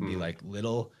 They can be mhm. like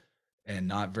little and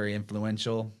not very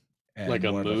influential and Like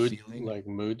a more of a feeling,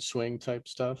 mood swing type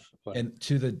stuff. Like,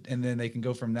 and then they can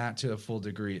go from that to a full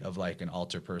degree of like an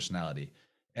alter personality.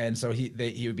 And so he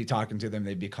would be talking to them,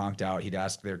 they'd be conked out, he'd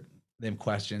ask them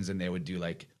questions, and they would do,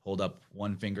 like, hold up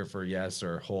one finger for yes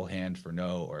or whole hand for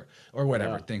no, or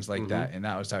whatever, yeah, things like hmm, that. And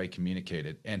that was how he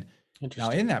communicated. And now in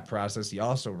interesting. that process he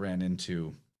also ran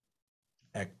into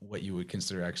what you would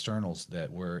consider externals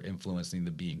that were influencing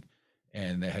the being,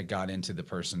 and they had got into the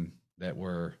person that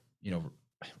were,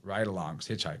 ride-alongs,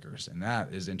 hitchhikers, and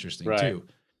that is interesting Right. too.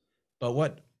 But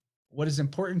what is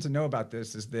important to know about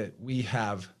this is that we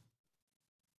have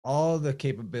all the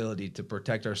capability to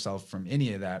protect ourselves from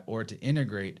any of that, or to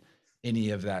integrate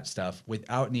any of that stuff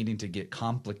without needing to get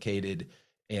complicated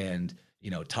and,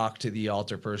 talk to the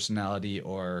alter personality,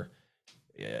 or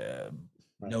uh,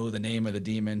 Right. know the name of the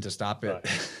demon to stop it. Right.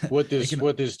 What It this can,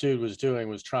 what this dude was doing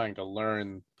was trying to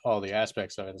learn all the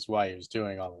aspects of it. That's why he was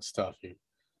doing all this stuff. I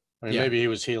mean, yeah, maybe he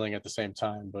was healing at the same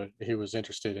time, but he was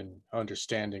interested in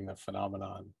understanding the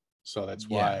phenomenon. So that's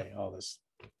yeah. why all this.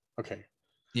 Okay.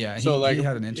 Yeah, So like, he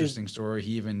had an is interesting story.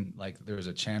 He even, like, there was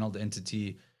a channeled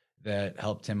entity that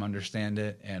helped him understand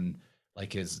it, and,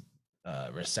 like, his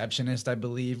receptionist, I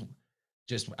believe,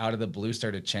 just out of the blue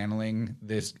started channeling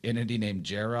this entity named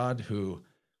Gerard, who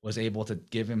was able to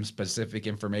give him specific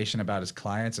information about his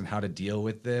clients and how to deal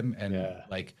with them. And, yeah,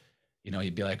 like,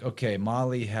 he'd be like, okay,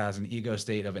 Molly has an ego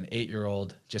state of an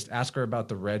 8-year-old. Just ask her about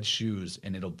the red shoes,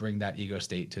 and it'll bring that ego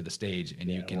state to the stage, and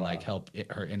you yeah. can, like, Wow, help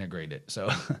her integrate it. So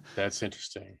that's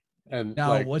interesting. And now,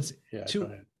 like, what's yeah, go to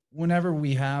ahead. whenever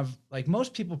we have, like,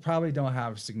 most people probably don't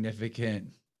have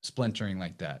significant splintering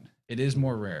like that. It is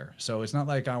more Mhm, rare. So it's not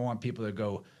like I want people to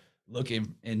go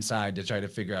looking inside to try to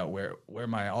figure out where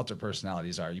my alter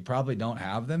personalities are. You probably don't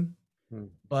have them, mhm.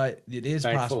 but it is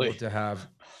possible Thankfully. to have.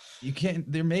 You can't.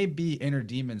 There may be inner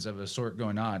demons of a sort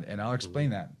going on, and I'll Mhm, explain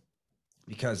that,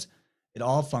 because it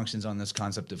all functions on this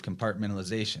concept of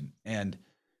compartmentalization. And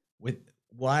with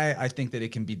why I think that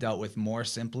it can be dealt with more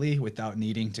simply without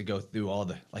needing to go through all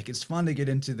the, like, it's fun to get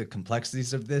into the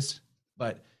complexities of this,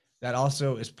 but that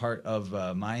also is part of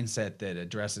a mindset that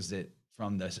addresses it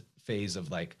from the phase of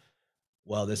like,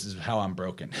 well, this is how I'm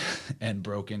broken and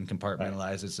broken Right.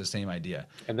 compartmentalized. It's the same idea.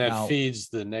 And that Now, feeds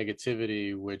the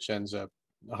negativity, which ends up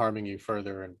harming you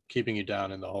further and keeping you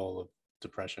down in the hole of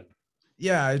depression.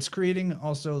 yeah, it's creating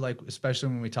also like, especially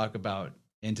when we talk about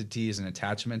entities and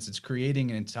attachments, it's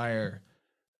creating an entire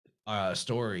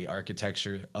story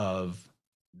architecture of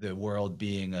the world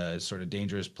being a sort of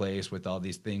dangerous place with all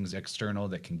these things external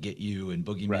that can get you and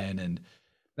Right. boogeymen. And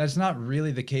that's not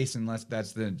really the case unless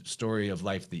that's the story of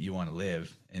life that you want to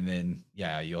live. And then,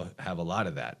 yeah, you'll have a lot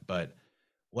of that. But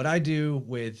what I do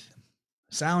with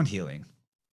sound healing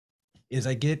is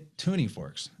I get tuning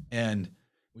forks, and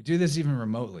we do this even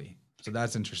remotely. So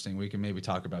that's interesting. We can maybe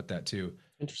talk about that too.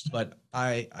 Interesting. But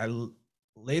I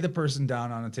lay the person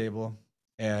down on a table,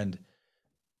 and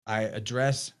I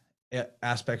address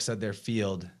aspects of their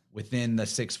field within the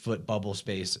 6 foot bubble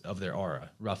space of their aura,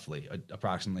 roughly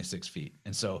approximately 6 feet.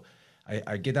 And so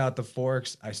I get out the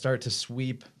forks. I start to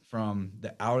sweep from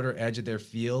the outer edge of their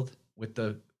field with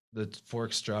the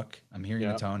fork struck. I'm hearing the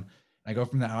Yeah. tone. I go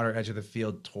from the outer edge of the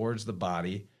field towards the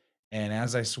body. And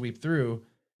as I sweep through,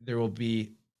 there will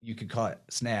be, you could call it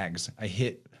snags. I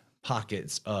hit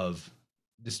pockets of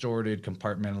distorted,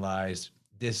 compartmentalized,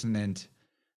 dissonant,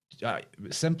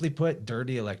 simply put,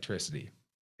 dirty electricity.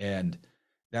 And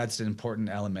that's an important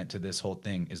element to this whole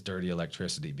thing is dirty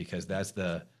electricity, because that's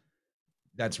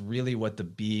really what the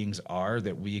beings are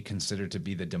that we consider to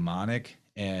be the demonic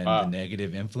and the Wow.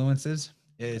 negative influences.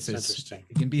 That's interesting.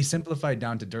 It can be simplified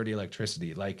down to dirty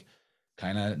electricity, like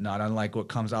kind of not unlike what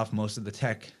comes off most of the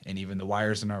tech and even the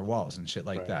wires in our walls and shit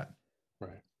like Right. that.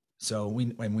 Right. So we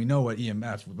know what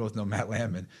EMF, we both know Matt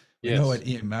Landman, we know Yes. what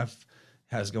EMF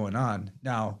has going on.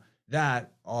 Now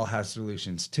that all has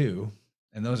solutions too.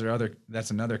 And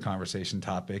that's another conversation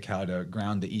topic, how to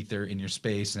ground the ether in your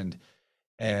space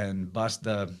and bust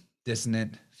the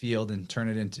dissonant field and turn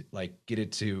it into like, get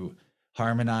it to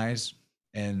harmonize.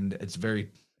 And it's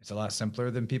a lot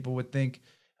simpler than people would think.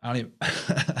 I don't even,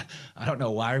 I don't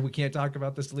know why we can't talk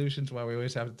about the solutions, why we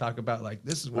always have to talk about like,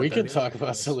 this is what We the can deal talk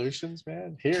about is. solutions,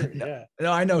 man. Here, No, yeah.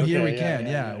 no, I know here we Okay, yeah, can.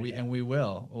 yeah, Yeah, yeah, yeah. we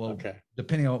will. Well, Okay.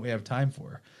 depending on what we have time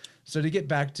for. So to get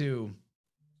back to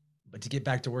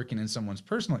working in someone's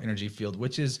personal energy field,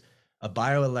 which is a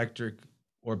bioelectric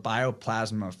or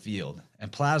bioplasma field.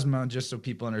 And plasma, just so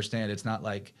people understand, it's not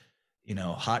like,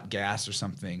 hot gas or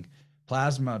something.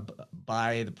 Plasma,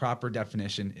 by the proper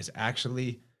definition, is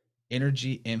actually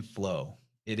energy in flow.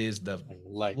 It is the Like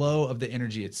light. flow of the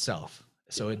energy itself.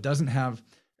 So Yeah. it doesn't have,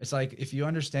 it's like if you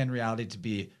understand reality to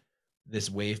be this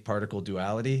wave particle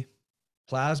duality,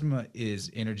 plasma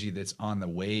is energy that's on the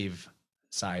wave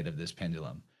side of this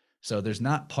pendulum. So there's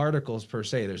not particles per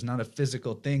se, there's not a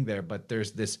physical thing there, but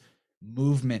there's this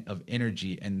movement of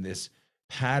energy and this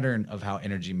pattern of how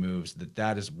energy moves,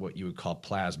 that is what you would call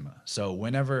plasma. So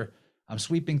whenever I'm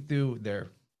sweeping through their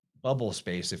bubble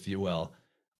space, if you will,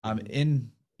 I'm Mhm.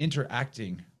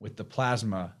 interacting with the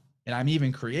plasma, and I'm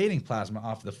even creating plasma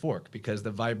off the fork because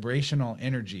the vibrational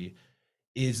energy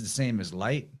is the same as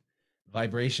light.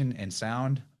 Vibration and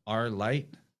sound are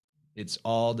light. It's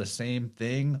all the same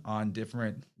thing on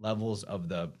different levels of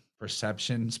the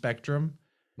perception spectrum.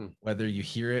 Hmm. Whether you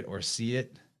hear it or see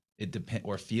it, it depend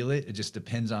or feel it. It just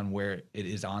depends on where it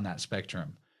is on that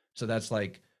spectrum. So that's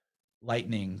like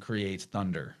lightning creates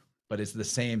thunder, but it's the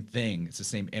same thing. It's the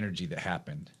same energy that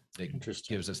happened that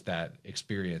Interesting. gives us that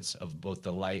experience of both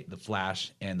the light, the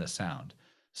flash, and the sound.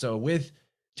 So with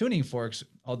tuning forks,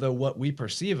 although what we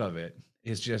perceive of it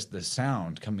is just the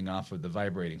sound coming off of the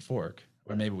vibrating fork,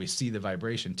 or Right. maybe we see the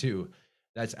vibration too,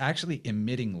 that's actually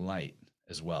emitting light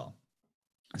as well.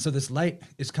 So this light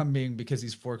is coming because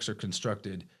these forks are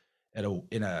constructed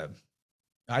in a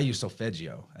I use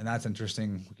solfeggio, and that's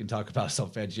interesting. We can talk about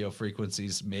solfeggio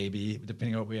frequencies, maybe,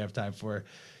 depending on what we have time for.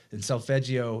 And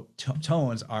solfeggio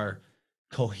tones are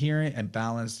coherent and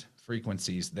balanced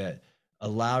frequencies that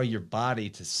allow your body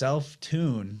to self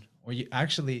tune, or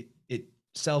it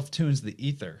self tunes the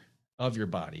ether of your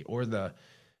body, or the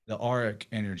auric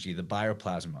energy, the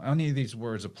bioplasma. Any of these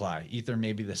words apply. Ether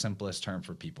may be the simplest term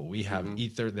for people. We have Hmm.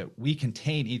 ether, that we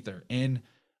contain ether in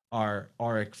our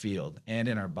auric field and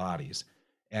in our bodies.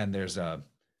 And there's a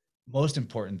most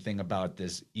important thing about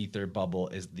this ether bubble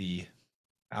is the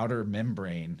outer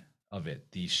membrane of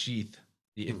it, the sheath,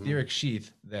 the Hmm. etheric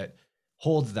sheath that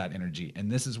holds that energy.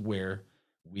 And this is where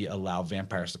we allow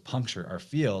vampires to puncture our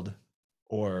field,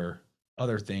 or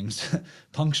other things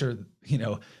puncture,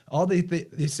 all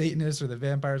the Satanists or the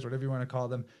vampires, whatever you want to call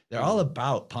them, they're all Hmm.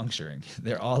 about puncturing.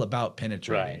 They're all about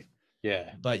penetrating, Right.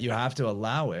 Yeah. but you have to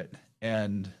allow it.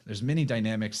 And there's many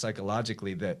dynamics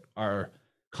psychologically that are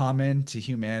common to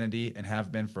humanity and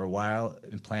have been for a while,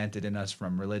 implanted in us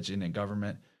from religion and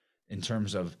government, in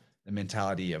terms of the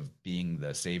mentality of being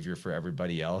the savior for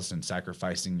everybody else and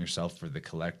sacrificing yourself for the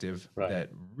collective, Right. that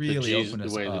really open The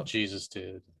us way that up. Jesus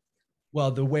did. Well,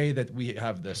 the way that we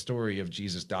have the story of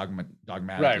Jesus Right,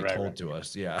 dogmatically right, right. told to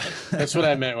us. Yeah. That's what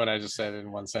I meant when I just said it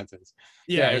in one sentence.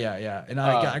 Yeah, Yeah. yeah, yeah. And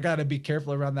Uh, I got to be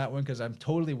careful around that one because I'm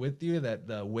totally with you that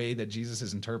the way that Jesus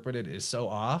is interpreted is so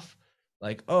off.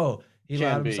 Like, oh, he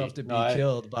allowed can himself be. to No, be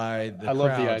killed by the I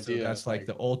love the crowd. So idea. that's like Like,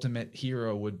 the ultimate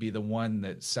hero would be the one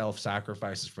that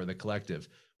self-sacrifices for the collective.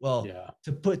 Well, yeah,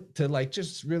 to like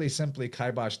just really simply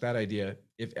kibosh that idea,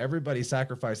 if everybody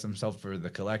sacrificed themselves for the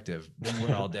collective, then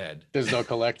we're all dead. there's no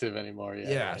collective anymore. Yeah, Yeah,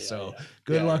 yeah, yeah, so yeah.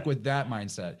 good Yeah, luck right. with that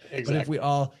mindset. But if we Exactly.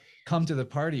 all come to the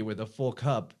party with a full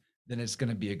cup, then it's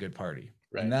going to be a good party.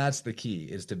 And Right. that's the key,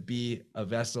 is to be a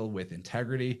vessel with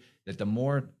integrity, that the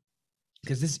more,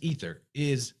 because this ether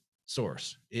is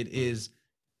source. Mm,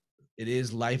 It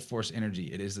is life force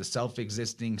energy. It is the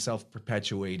self-existing,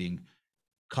 self-perpetuating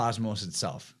cosmos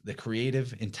itself. The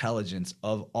creative intelligence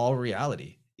of all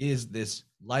reality is this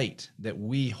light that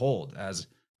we hold as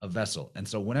a vessel. And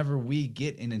so whenever we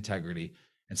get in integrity,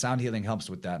 and sound healing helps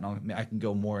with that, and I can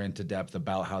go more into depth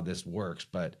about how this works,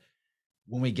 but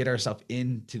when we get ourselves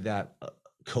into that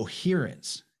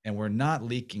coherence and we're not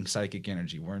leaking psychic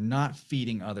energy, we're not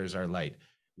feeding others our light,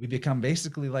 we become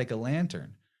basically like a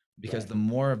lantern, because right. the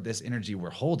more of this energy we're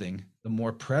holding, the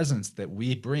more presence that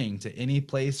we bring to any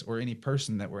place or any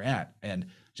person that we're at. And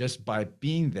just by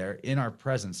being there in our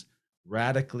presence,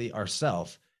 radically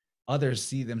ourself, others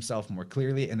see themselves more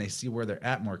clearly and they see where they're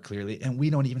at more clearly. And we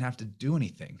don't even have to do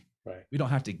anything. Right. We don't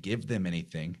have to give them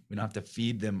anything. We don't have to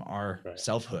feed them our Right.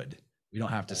 selfhood. We don't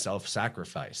have to Right.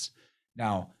 self-sacrifice.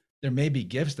 Now, there may be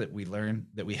gifts that we learn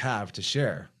that we have to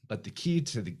share, but the key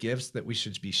to the gifts that we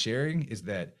should be sharing is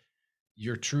that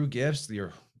your true gifts,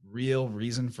 your real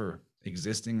reason for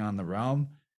existing on the realm,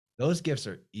 those gifts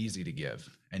are easy to give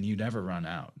and you never run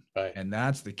out. Right. And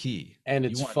that's the key. And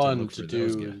You it's want to fun look to for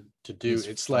those gifts. do to do. It's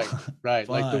It's fun, like, right,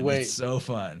 like the fun. It's way, so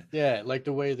fun. yeah, like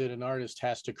the way that an artist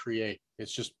has to create.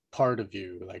 It's just part of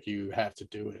you. Like you have to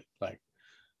do it.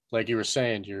 Like you were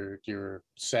saying, you're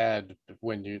sad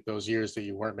when you those years that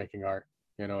you weren't making art.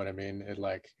 You know what I mean?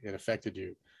 It affected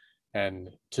you. And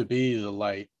to be the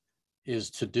light is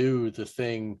to do the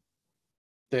thing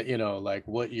that, like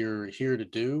what you're here to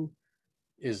do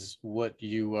is what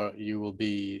you will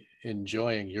be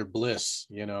enjoying, your bliss,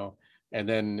 and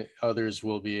then others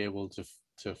will be able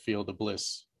to feel the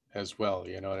bliss as well.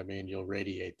 You know what I mean? You'll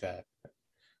radiate that.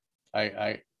 I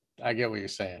i i get what you're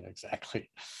saying exactly.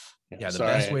 Yeah, the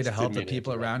Sorry, best I way to help didn't the mean to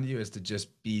people interrupt. around you is to just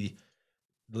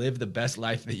live the best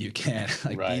life that you can,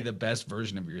 like be Right. the best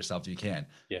version of yourself you can.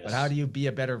 But how Yes. do you be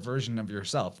a better version of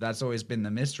yourself? That's always been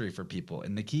the mystery for people.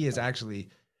 And the key is Right. actually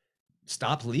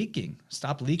stop leaking all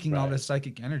Right. this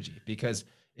psychic energy, because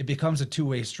it becomes a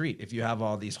two-way street. If you have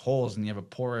all these holes and you have a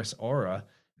porous aura,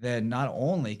 then not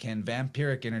only can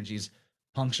vampiric energies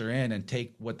puncture in and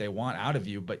take what they want out of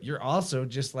you, but you're also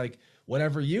just like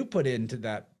whatever you put into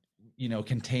that,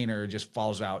 container just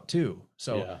falls out too.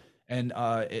 So, Yeah. and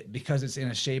because it's in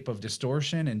a shape of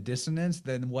distortion and dissonance,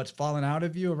 then what's falling out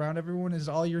of you around everyone is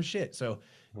all your shit. So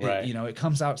Right. it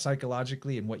comes out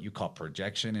psychologically in what you call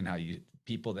projection, and how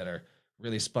people that are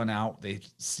really spun out, they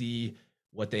see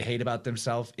what they hate about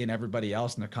themselves in everybody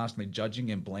else, and they're constantly judging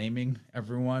and blaming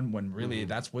everyone when really Hmm.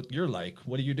 that's what you're like.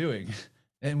 What are you doing?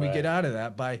 And we get Right. out of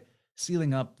that by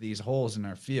sealing up these holes in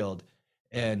our field.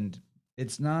 Right. And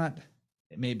it's not,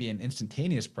 it may be an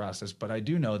instantaneous process, but I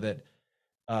do know that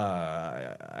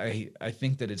I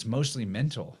think that it's mostly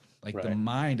mental. Like the Right.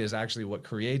 mind is actually what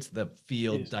creates the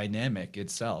field is dynamic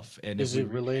itself, and if is we it retrain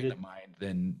the related mind,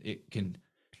 then it can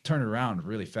turn around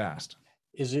really fast.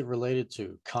 is it related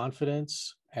to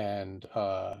confidence and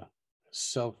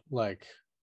self, like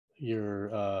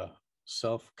your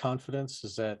self confidence?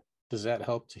 Does that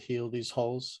help to heal these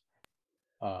holes?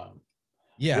 um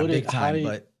Yeah, what big it how do time. you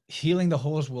But healing the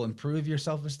holes will improve your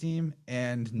self-esteem,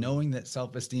 and Mhm. knowing that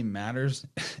self-esteem matters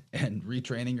and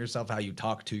retraining yourself how you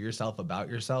talk to yourself about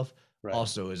yourself Right.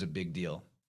 also is a big deal.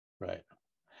 Right.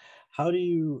 How do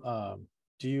you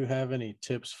have any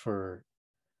tips for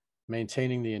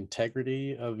maintaining the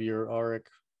integrity of your auric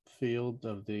field,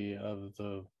 of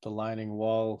the lining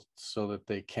wall, so that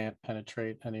they can't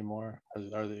penetrate anymore?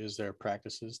 Is there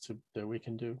practices that we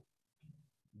can do?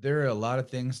 There are a lot of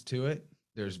things to it.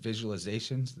 There's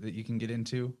visualizations that you can get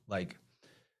into, like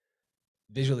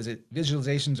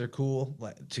visualizations are cool,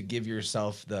 like to give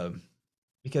yourself the,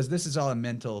 because this is all a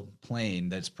mental plane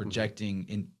that's Hmm. projecting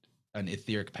in. an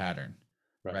etheric pattern,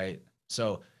 Right. right?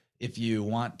 So if you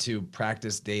want to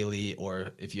practice daily,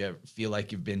 or if you feel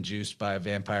like you've been juiced by a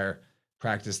vampire,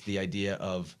 practice the idea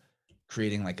of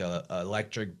creating like a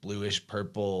electric bluish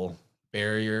purple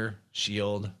barrier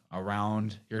shield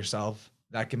around yourself.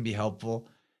 That can be helpful.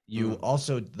 You Mm.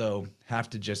 also, though, have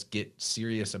to just get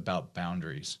serious about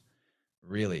boundaries.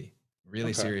 Really,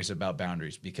 really Okay. serious about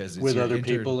boundaries, because it's With your other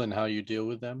inter people and how you deal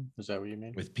with them. Is that what you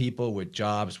mean? with people, with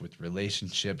jobs, with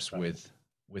relationships, Right.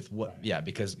 with what, Right. yeah,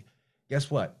 because guess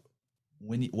what?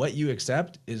 What you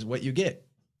accept is what you get.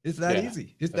 It's that Yeah,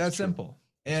 easy. It's that's that true. simple.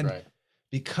 That's And right.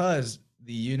 because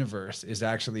the universe is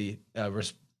actually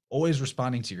always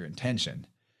responding to your intention,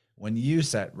 when you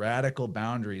set radical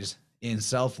boundaries in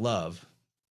self-love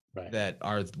Right. that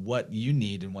are what you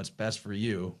need and what's best for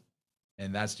you,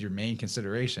 and that's your main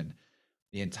consideration,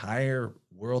 the entire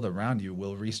world around you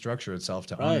will restructure itself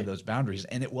to honor Right. those boundaries,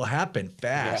 and it will happen Yeah.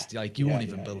 fast. Like you Yeah. won't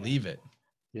even Yeah. Yeah. believe it.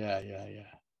 Yeah. Yeah.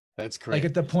 Yeah. That's Like great.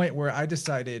 at the point where I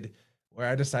decided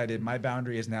my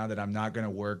boundary is now that I'm not going to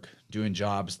work doing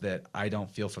jobs that I don't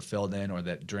feel fulfilled in or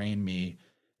that drain me.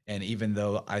 And even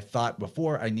though I thought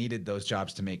before I needed those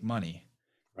jobs to make money,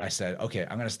 I Right. said, okay,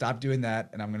 I'm going to stop doing that,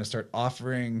 and I'm going to start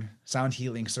offering sound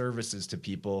healing services to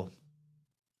people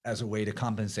as a way to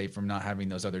compensate from not having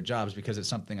those other jobs, because it's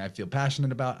something I feel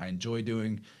passionate about. I enjoy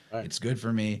doing. Right. It's good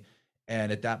for me.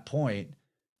 And at that point,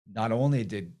 not only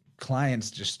did clients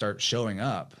just start showing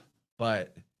up,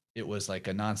 but it was like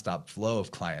a nonstop flow of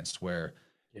clients where,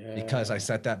 because I Yeah.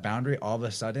 set that boundary, all of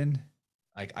a sudden,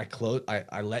 like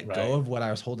I let go Right. of what I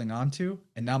was holding on to,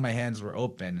 and now my hands were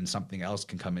open and something else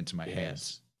can come into my Yes.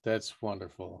 hands. That's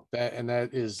wonderful. That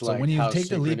is So when like you how take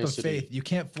the leap of synchronicity. faith, you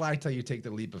can't fly till you take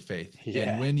the leap of faith. And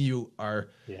Yeah. when you are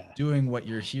Yeah. doing what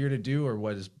you're here to do, or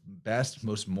what is best,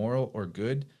 most moral or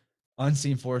good,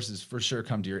 unseen forces for sure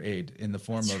come to your aid in the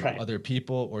form That's of right. other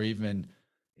people or even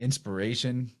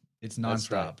inspiration. It's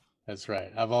That's right. nonstop. That's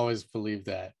right. I've always believed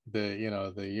that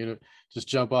just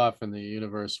jump off and the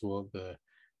universe will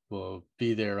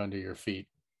be there under your feet.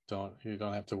 You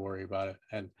don't have to worry about it.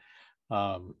 And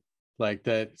um, like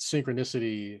that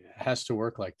synchronicity has to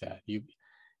work like that.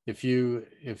 If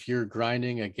you're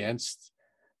grinding against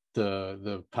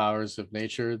the powers of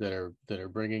nature that are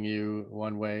bringing you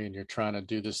one way, and you're trying to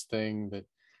do this thing that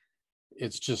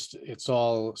it's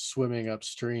all swimming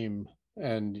upstream,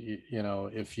 and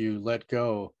if you let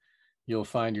go, you'll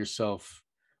find yourself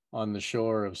on the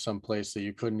shore of some place that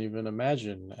you couldn't even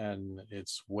imagine, and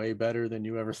it's way better than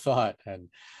you ever thought. And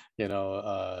you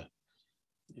know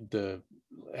the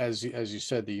as you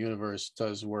said, the universe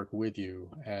does work with you,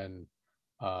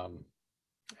 um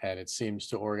and it seems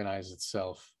to organize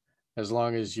itself as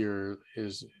long as you're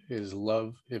is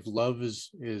love if love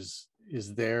is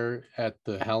there at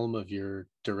the helm of your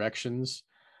directions,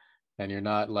 and you're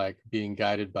not like being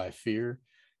guided by fear,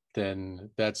 then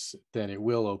it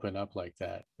will open up like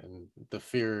that. And the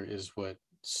fear is what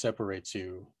separates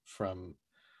you from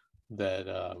that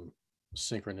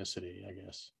synchronicity, I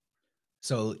guess.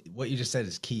 So what you just said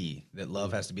is key, that love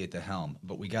Mm. has to be at the helm,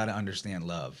 but we got to understand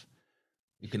love.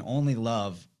 You can only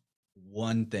love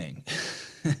one thing.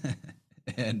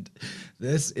 And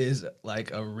this is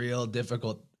like a real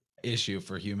difficult issue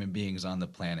for human beings on the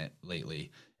planet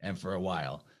lately and for a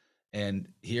while. And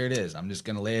here it is. I'm just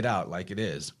going to lay it out like it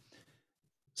is.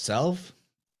 Self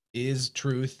is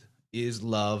truth, is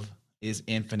love, is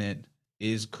infinite,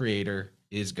 is creator,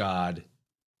 is God,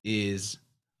 is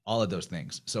all of those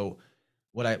things. So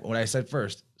what I said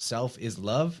first, self is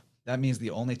love. That means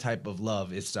the only type of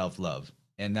love is self-love.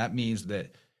 And that means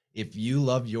that if you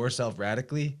love yourself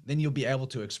radically, then you'll be able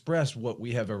to express what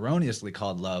we have erroneously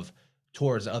called love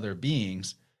towards other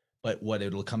beings, but what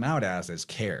it'll come out as is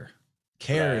care.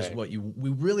 Care is Right. what we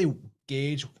really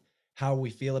gauge how we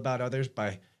feel about others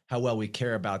by how well we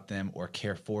care about them or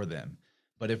care for them.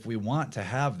 But if we want to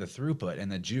have the throughput and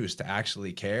the juice to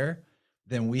actually care,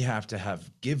 then we have to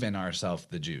have given ourselves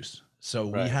the juice. So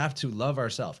we Right. have to love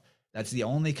ourselves. That's the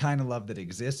only kind of love that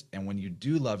exists. And when you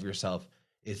do love yourself,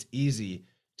 it's easy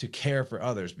to care for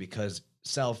others, because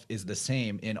self is the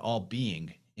same in all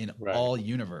being, in Right. all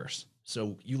universe.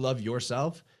 So you love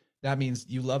yourself, that means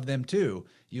you love them too.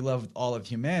 You love all of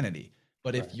humanity.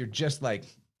 But if Right. you're just like,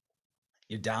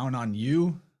 you're down on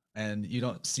you and you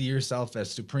don't see yourself as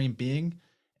supreme being,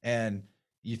 and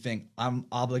you think I'm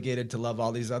obligated to love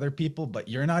all these other people, but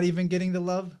you're not even getting the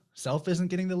love, self isn't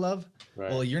getting the love, Right.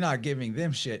 well, you're not giving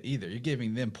them shit either. You're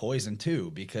giving them poison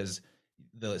too, because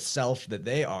the self that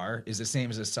they are is the same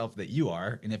as the self that you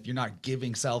are. And if you're not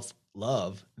giving self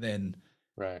love, then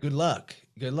Right. good luck.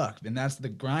 Good luck. And that's the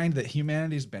grind that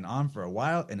humanity's been on for a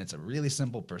while. And it's a really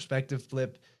simple perspective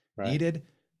flip Right. needed.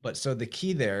 But so the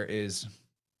key there is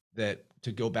that,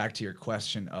 to go back to your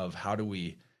question of how do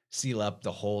we seal up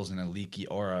the holes in a leaky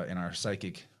aura in our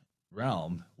psychic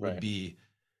realm, would Right. be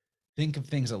think of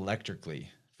things electrically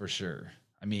for sure.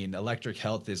 I mean, electric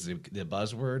health is the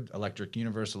buzzword, electric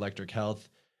universe, electric health.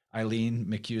 Eileen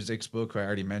McCusick's book, who I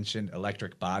already mentioned,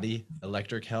 Electric Body,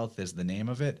 Electric Health is the name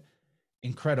of it.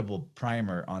 Incredible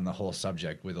primer on the whole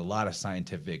subject with a lot of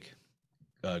scientific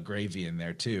gravy in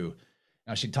there too.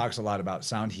 Now, she talks a lot about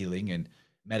sound healing and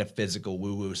metaphysical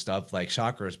woo woo stuff like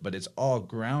chakras, but it's all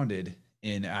grounded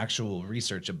in actual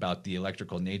research about the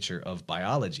electrical nature of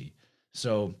biology.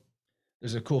 So,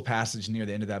 there's a cool passage near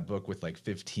the end of that book with like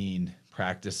 15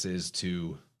 practices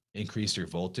to increase your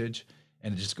voltage,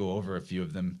 and just go over a few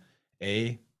of them.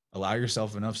 A, allow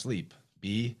yourself enough sleep.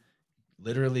 B,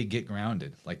 literally get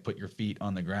grounded, like put your feet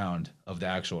on the ground of the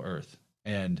actual earth,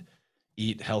 and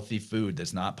eat healthy food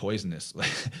that's not poisonous.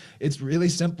 It's really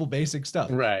simple, basic stuff.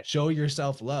 Right. Show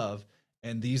yourself love.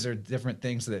 And these are different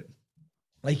things that,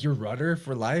 like, your rudder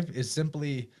for life is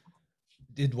simply,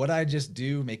 did what I just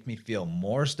do make me feel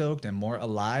more stoked and more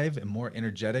alive and more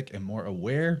energetic and more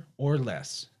aware, or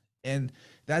less? And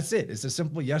that's it. It's a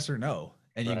simple yes or no.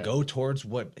 And you Right. go towards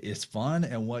what is fun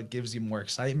and what gives you more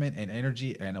excitement and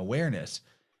energy and awareness.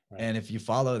 Right. And if you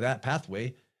follow that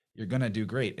pathway, you're going to do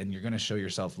great and you're going to show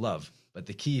yourself love. But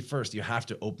the key first, you have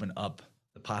to open up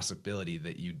the possibility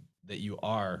that you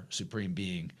are supreme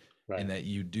being, and Right. that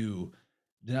you do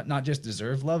not just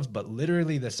deserve love, but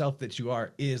literally the self that you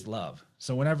are is love.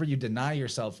 So whenever you deny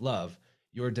yourself love,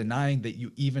 you're denying that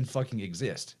you even fucking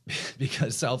exist,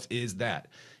 because self is that.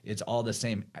 It's all the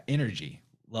same energy.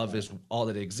 Love Right. is all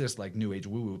that exists, like new age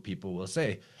woo woo people will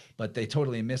say, but they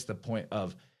totally miss the point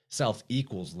of self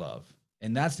equals love.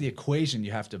 And that's the equation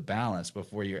you have to balance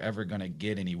before you're ever going to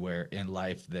get anywhere in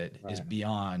life that is Right.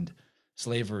 beyond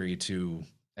slavery to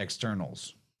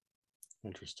externals.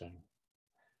 Interesting.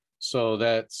 So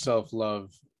that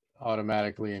self-love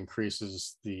automatically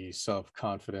increases the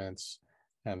self-confidence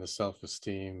and the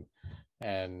self-esteem,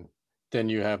 and then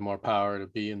you have more power to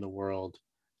be in the world,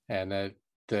 and that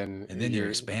then And then you're you're,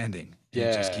 expanding and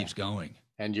it just yeah, keeps going.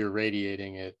 and you're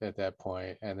radiating it at that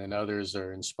point, and then others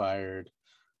are inspired,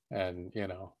 and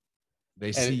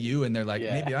They see and you and they're like,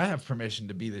 yeah. maybe I have permission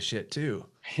to be the shit too.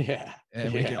 Yeah.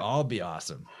 And we can Yeah. all be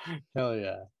awesome. Hell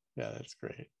yeah. Yeah, that's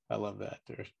great. I love that,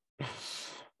 dude.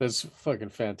 That's fucking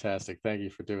fantastic. Thank you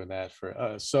for doing that for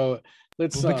us. So Well,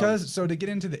 let's because so to get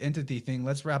into the entity thing,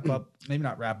 let's wrap up, maybe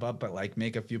not wrap up, but like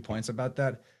make a few points about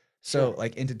that. So, sure.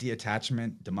 like entity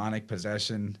attachment, demonic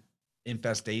possession,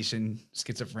 infestation,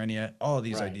 schizophrenia, all of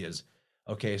these Right. ideas.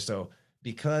 Okay, so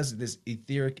because this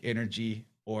etheric energy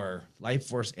or life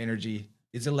force energy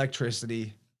is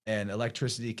electricity, and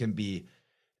electricity can be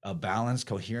a balanced,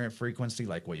 coherent frequency,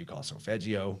 like what you call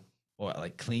solfeggio, or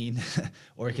like clean,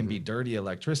 or it can be Hmm. dirty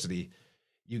electricity.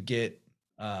 You get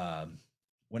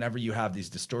whenever you have these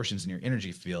distortions in your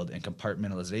energy field and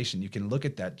compartmentalization, you can look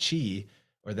at that chi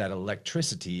or that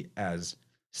electricity as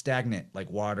stagnant, like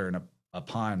water in a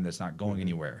pond that's not going Hmm.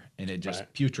 anywhere, and it Right.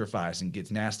 just putrefies and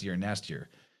gets nastier and nastier.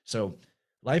 So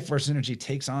life force energy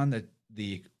takes on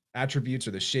the attributes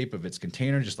or the shape of its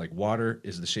container, just like water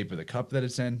is the shape of the cup that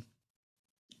it's in.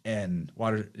 And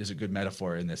water is a good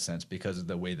metaphor in this sense because of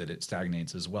the way that it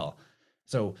stagnates as well.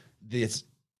 So this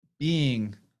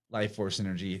being life force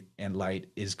energy and light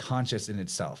is conscious in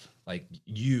itself. Like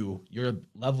your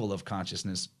level of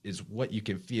consciousness is what you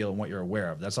can feel and what you're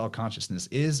aware of. That's all consciousness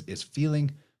is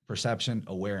feeling, perception,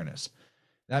 awareness.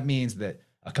 That means that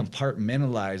a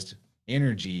compartmentalized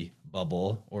energy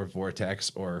bubble or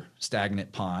vortex or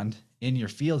stagnant pond in your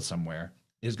field somewhere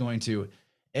is going to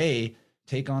a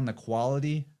take on the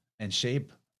quality and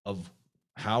shape of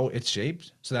how it's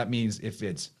shaped. So that means if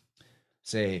it's,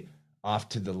 say, off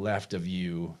to the left of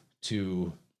you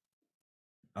to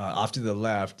off to the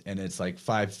left, and it's like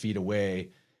 5 feet away,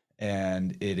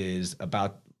 and it is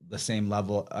about the same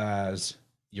level as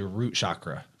your root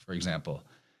chakra, for example,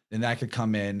 then that could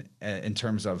come in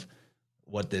terms of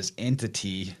what this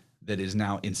entity that is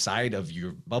now inside of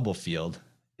your bubble field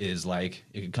is like.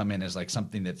 It could come in as like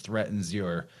something that threatens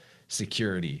your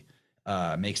security,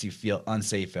 makes you feel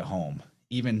unsafe at home,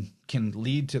 even can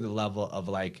lead to the level of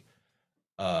like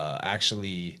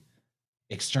actually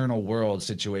external world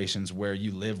situations where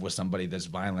you live with somebody that's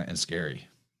violent and scary,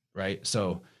 right?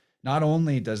 So not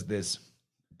only does this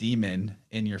demon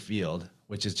in your field,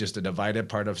 which is just a divided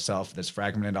part of self that's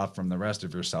fragmented off from the rest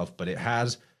of yourself, but it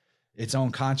has its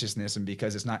own consciousness. And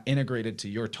because it's not integrated to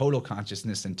your total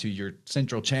consciousness and to your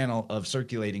central channel of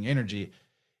circulating energy,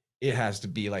 it has to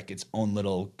be like its own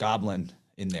little goblin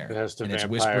in It there. has to And it's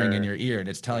whispering in vampire. your ear and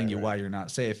it's telling Right. you Right. why you're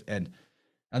not safe. And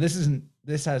Now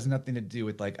this has nothing to do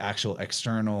with like actual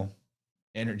external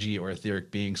energy or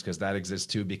etheric beings, because that exists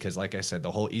too, because like I said,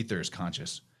 the whole ether is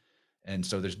conscious. And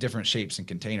so there's different shapes and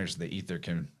containers the ether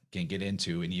can get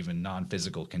into, and even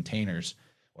non-physical containers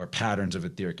or patterns of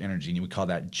etheric energy. And we call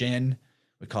that Jinn.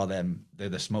 We call them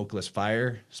the smokeless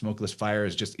fire. Smokeless fire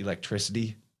is just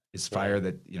electricity. It's fire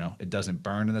Right. that, it doesn't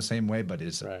burn in the same way, but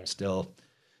is Right. still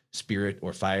spirit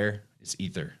or fire. It's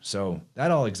ether. So that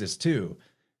all exists too.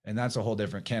 And that's a whole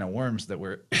different can of worms that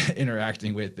we're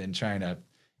interacting with and trying to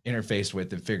interface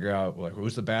with and figure out, like,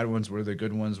 who's the bad ones, what are the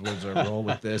good ones, what's our role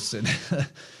with this, and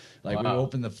like we Wow.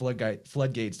 opened the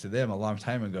floodgates to them a long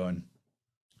time ago, and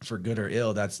for good or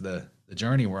ill, that's the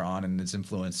journey we're on, and it's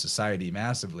influenced society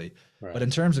massively. But Right. in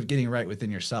terms of getting right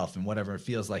within yourself and whatever it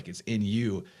feels like it's in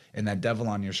you, and that devil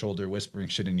on your shoulder whispering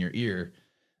shit in your ear,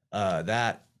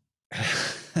 that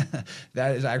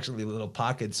that is actually little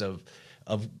pockets of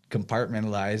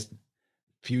compartmentalized,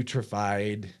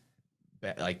 putrefied,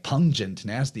 like pungent,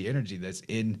 nasty energy that's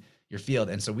in your field.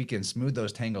 And so we can smooth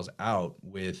those tangles out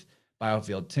with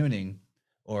biofield tuning,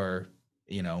 or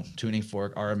tuning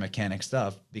fork, aura mechanic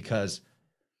stuff, because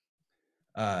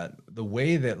the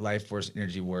way that life force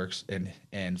energy works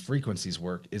and frequencies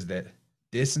work is that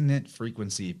dissonant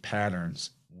frequency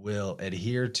patterns will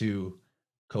adhere to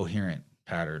coherent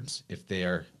patterns if they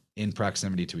are in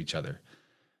proximity to each other.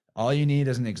 All you need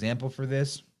as an example for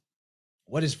this,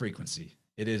 what is frequency?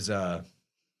 It is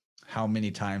how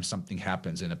many times something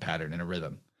happens in a pattern, in a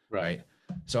rhythm, Right. right?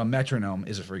 So a metronome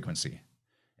is a frequency.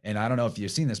 And I don't know if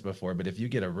you've seen this before, but if you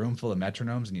get a room full of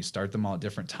metronomes and you start them all at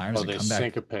different times Oh, and they come back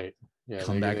syncopate. Yeah,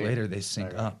 come back they later, they sync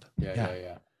right, right. up. Yeah, Yeah. yeah,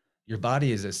 yeah. Your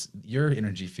body is your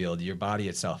energy field, your body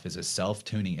itself is a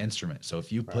self-tuning instrument. So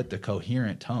if you Right. put the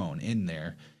coherent tone in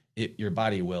there, your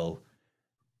body will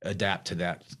adapt to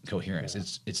that coherence. Yeah.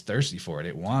 It's thirsty for it.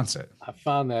 It wants it. I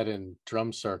found that in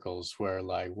drum circles where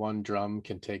like one drum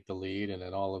can take the lead and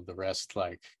then all of the rest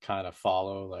like kind of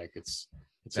follow. Like it's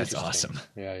That's interesting. awesome.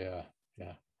 Yeah,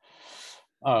 yeah,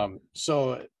 yeah.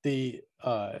 So the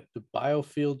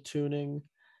biofield tuning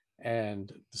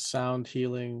and the sound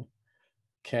healing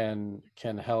can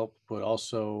help, but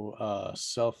also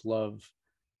self-love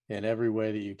in every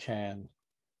way that you can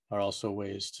are also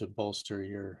ways to bolster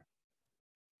your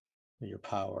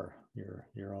power,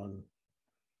 your own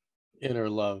inner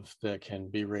love that can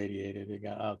be radiated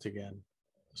out again.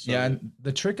 So Yeah, that and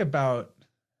the trick about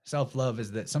self-love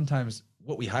is that sometimes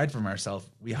what we hide from ourselves,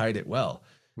 we hide it well.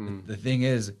 hmm, The thing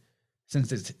is,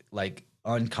 since it's like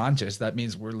unconscious, that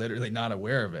means we're literally not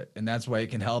aware of it. And that's why it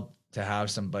can help to have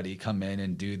somebody come in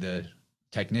and do the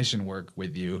technician work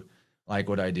with you, like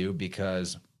what I do,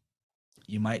 because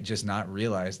you might just not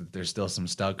realize that there's still some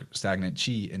stuck stagnant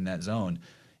chi in that zone,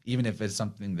 even if it's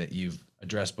something that you've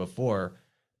addressed before.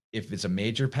 If it's a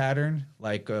major pattern,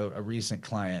 like a recent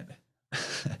client,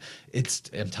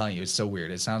 I'm telling you, it's so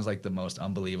weird. It sounds like the most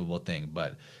unbelievable thing,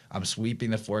 but I'm sweeping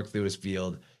the fork through his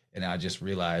field, and I just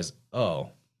realized, oh,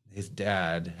 his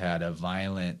dad had a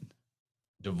violent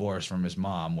divorce from his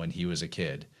mom when he was a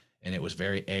kid, and it was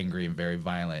very angry and very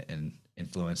violent and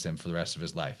influenced him for the rest of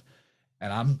his life.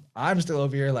 And I'm still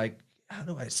over here like, how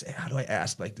do I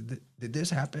ask, like, did this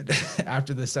happen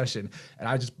after the session? And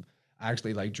I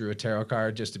actually like drew a tarot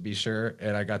card just to be sure,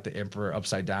 and I got the emperor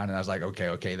upside down, and I was like,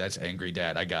 okay, that's angry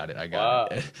dad. I got wow.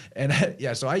 it. And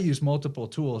yeah, so I use multiple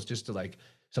tools just to, like,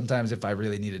 sometimes if I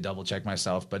really need to double check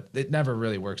myself, but it never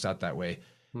really works out that way.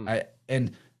 Hmm,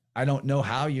 And I don't know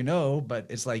how, but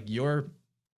it's like your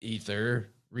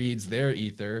ether reads their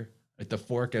ether with the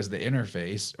fork as the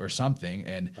interface or something.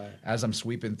 And right. as I'm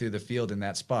sweeping through the field in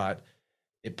that spot,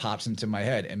 it pops into my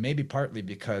head. And maybe partly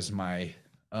because my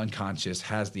unconscious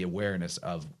has the awareness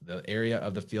of the area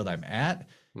of the field I'm at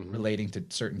Hmm. relating to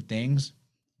certain things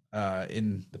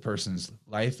in the person's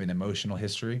life and emotional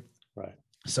history, Right.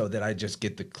 so that I just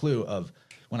get the clue of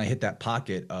when I hit that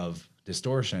pocket of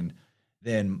distortion,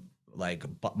 then like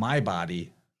my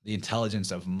body, the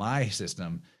intelligence of my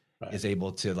system Right. is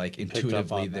able to like You picked up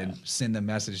intuitively on then that. send the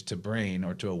message to brain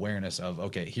or to awareness of,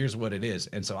 okay, here's what it is.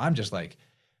 And so I'm just like,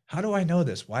 how do I know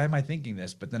this? Why am I thinking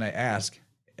this? But then I ask,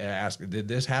 did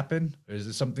this happen? Or is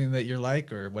this something that you're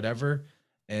like or whatever?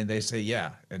 And they say,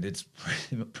 yeah. And it's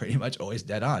pretty much always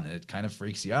dead on. And it kind of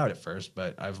freaks you out at first,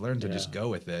 but I've learned to Yeah. just go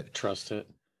with it. Trust it.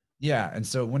 Yeah. And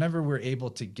so whenever we're able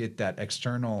to get that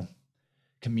external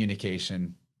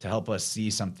communication to help us see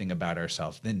something about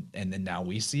ourselves, then now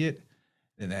we see it,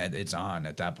 and then it's on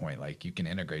at that point. Like, you can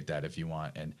integrate that if you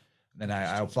want. And then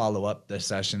I'll follow up the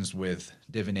sessions with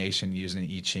divination using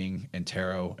I Ching and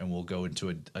tarot, and we'll go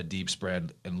into a deep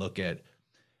spread and look at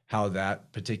how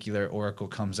that particular oracle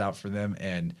comes out for them.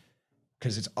 And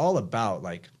because it's all about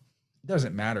like, it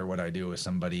doesn't matter what I do with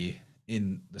somebody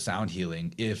in the sound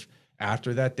healing. If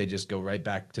after that they just go right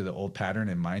back to the old pattern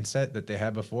and mindset that they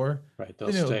had before, Right. They'll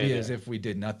then it'll stay be as there. if we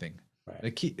did nothing. Right.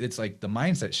 The key, it's like the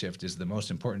mindset shift is the most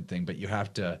important thing, but you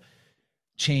have to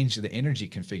change the energy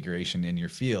configuration in your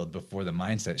field before the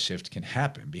mindset shift can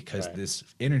happen, because Right. this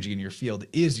energy in your field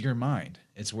is your mind.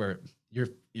 It's where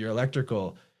your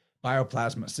electrical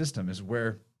bioplasma system is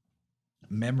where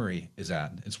memory is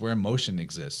at. It's where emotion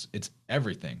exists. It's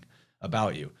everything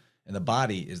about you. And the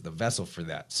body is the vessel for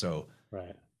that. So,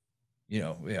 Right.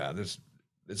 yeah,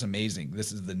 it's amazing.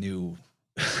 This is the new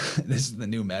this is the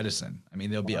new medicine. I mean,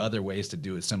 there'll be Wow. other ways to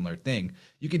do a similar thing.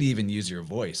 You could even use your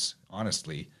voice,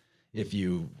 honestly, if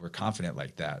you were confident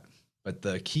like that. But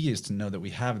the key is to know that we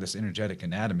have this energetic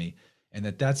anatomy, and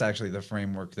that's actually the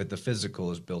framework that the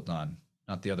physical is built on,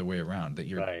 not the other way around.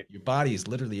 That Right. your body is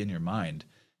literally in your mind,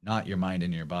 not your mind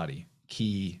in your body.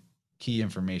 Key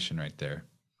information right there.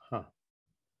 Huh.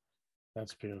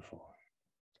 That's beautiful.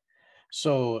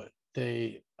 So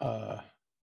they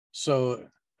so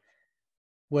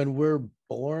when we're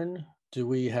born, do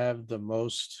we have the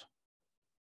most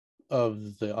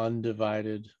of the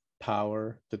undivided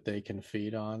power that they can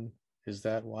feed on? Is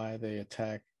that why they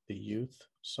attack the youth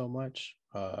so much?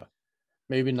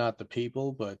 Maybe not the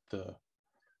people, but the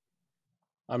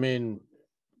I mean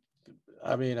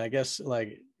I guess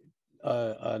like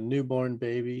a newborn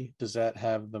baby, does that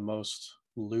have the most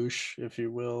loosh, if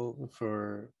you will,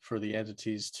 for the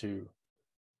entities to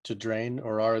drain,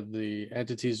 or are the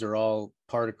entities are all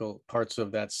particle parts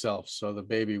of that self, so the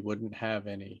baby wouldn't have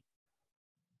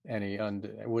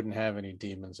wouldn't have any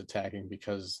demons attacking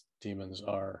because demons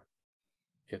are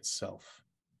itself,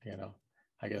 you know?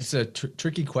 I It's guess. a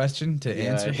tricky question to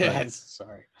Yeah, answer, yeah. but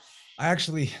Sorry. I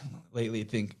actually lately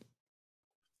think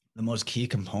the most key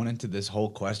component to this whole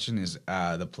question is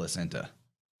the placenta.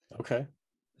 Okay.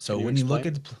 So Can you when you look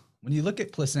explain? at when you look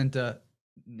at placenta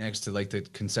next to like the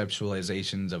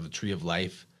conceptualizations of the tree of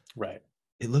life, Right.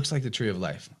 it looks like the tree of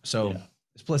life. So Yeah.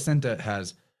 this placenta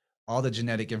has all the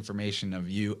genetic information of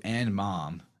you and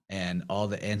mom, and all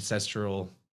the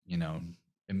ancestral, you know,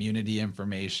 immunity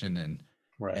information,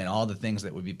 Right. and all the things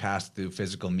that would be passed through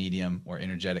physical medium or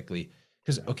energetically.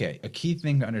 Because Right. okay, a key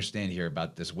thing to understand here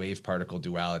about this wave particle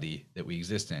duality that we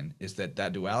exist in is that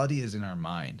that duality is in our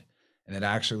mind, and that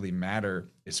actually matter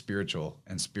is spiritual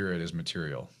and spirit is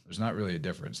material. There's not really a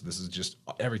difference. This is just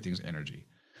everything's energy.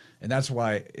 And that's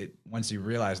why once you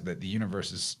realize that the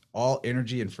universe is all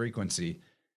energy and frequency,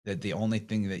 that the only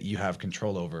thing that you have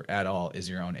control over at all is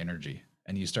your own energy.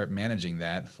 And you start managing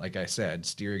that, like I said,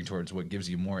 steering towards what gives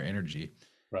you more energy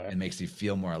Right. and makes you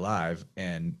feel more alive.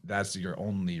 And that's your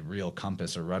only real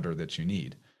compass or rudder that you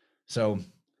need. So,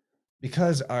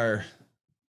 because our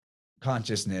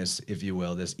consciousness, if you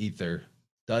will, this ether,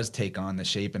 does take on the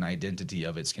shape and identity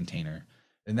of its container,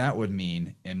 then that would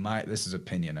mean, this is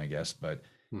opinion, I guess, but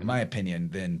in Mm-hmm. my opinion,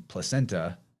 then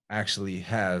placenta actually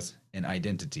has an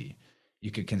identity.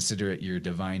 You could consider it your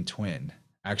divine twin.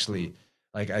 Mm-hmm. Actually,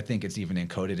 like I think it's even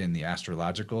encoded in the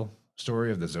astrological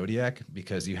story of the zodiac,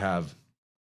 because you have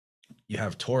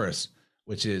Taurus,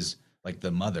 which is like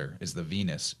the mother, is the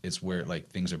Venus. It's where like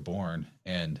things are born,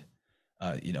 and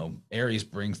Aries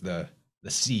brings the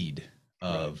seed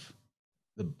Right. of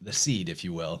the seed, if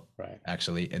you will, Right.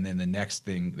 actually. And then the next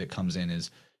thing that comes in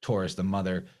is Taurus, the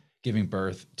mother, giving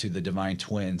birth to the divine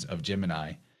twins of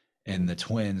Gemini, Mm-hmm. and the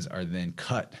twins are then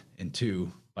cut in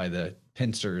two by the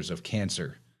pincers of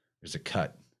Cancer. There's a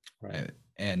cut, Right. uh,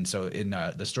 and so in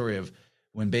the story of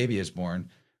when baby is born,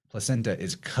 placenta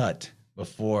is cut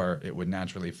before it would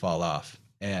naturally fall off,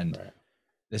 and Right.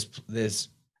 this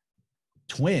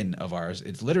twin of ours.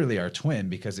 It's literally our twin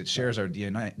because it Right. shares our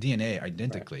DNA Right.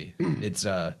 identically. It's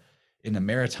in a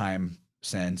maritime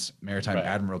sense, maritime Right.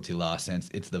 admiralty law sense,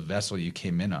 it's the vessel you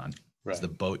came in on. It's the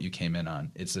Right. boat you came in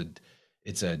on. It's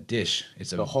a dish.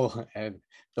 The whole and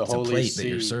the It's a Holy plate that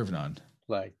you're See, served on.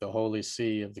 like the Holy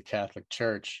See of the Catholic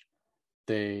Church,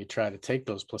 they try to take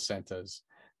those placentas.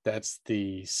 That's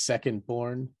the second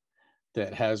born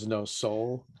that has no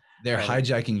soul. They're And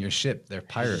hijacking your ship. They're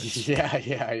pirates.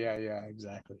 yeah,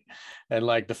 exactly. And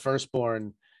like the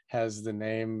firstborn has the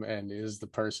name and is the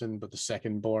person, but the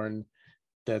secondborn,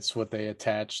 that's what they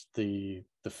attach the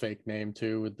fake name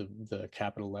to, with the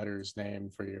capital letters name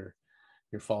for your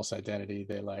false identity.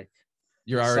 They like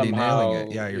You're already nailing it.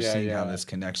 somehow, Yeah, you're yeah, seeing how yeah, this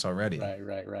connects already.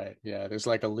 right. Yeah, there's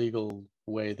like a legal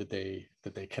way that they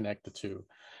connect the two,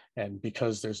 and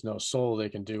because there's no soul, they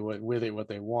can do with it what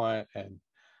they want. And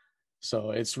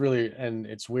so it's really, and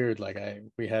it's weird. Like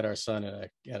we had our son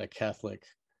at a Catholic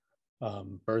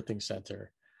birthing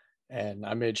center, and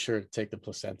I made sure to take the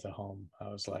placenta home. I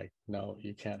was like, no,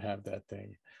 you can't have that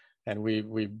thing. And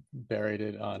we buried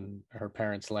it on her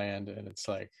parents' land, and it's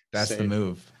like That's the safe.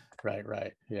 move. Right,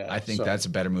 right. I Yeah. think So, that's a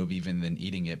better move even than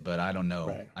eating it, but I don't know.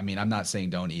 right. I mean, I'm not saying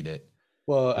don't eat it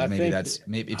Well, because I maybe think, that's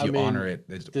maybe if I you honor mean, it,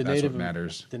 the that's what Native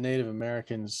matters. the Native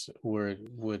Americans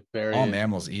would bury All it.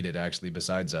 mammals eat it actually,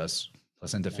 besides us. Yeah,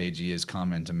 Placentophagy is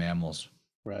common to mammals.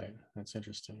 right. That's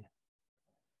interesting.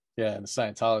 Yeah, and the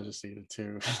Scientologists eat it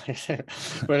too.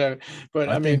 but but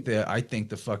I mean, I think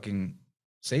the fucking I,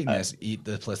 Satanists eat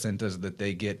the placentas that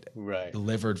they get right,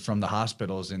 delivered from the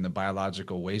hospitals in the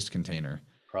biological waste container.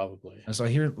 probably. And so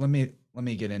here, let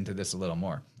me get into this a little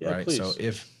more, Yeah, right? So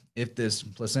please. if this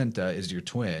placenta is your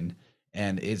twin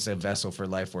and it's a vessel for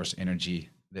life force energy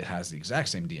that has the exact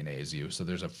same DNA as you, so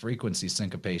there's a frequency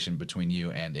syncopation between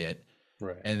you and it.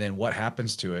 Right. And then what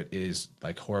happens to it is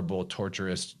like horrible,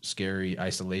 torturous, scary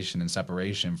isolation and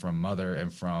separation from mother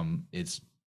and from its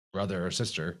brother or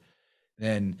sister.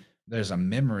 Then there's a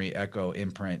memory echo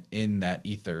imprint in that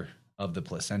ether of the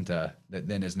placenta that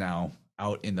then is now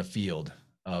out in the field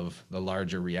of the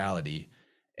larger reality,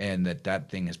 and that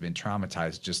thing has been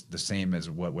traumatized just the same as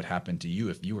what would happen to you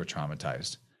if you were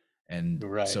traumatized. And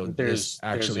Right. so this There's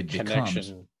actually a becomes,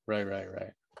 connection. Right, right,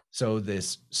 right. so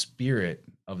this spirit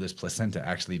of this placenta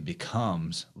actually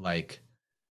becomes like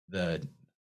the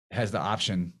has the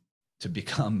option to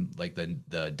become like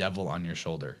the devil on your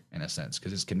shoulder in a sense,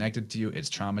 because it's connected to you, it's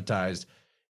traumatized,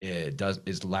 it does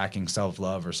is lacking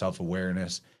self-love or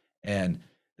self-awareness. And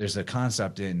there's a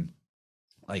concept in,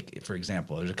 like, for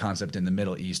example, there's a concept in the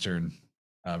Middle Eastern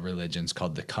religions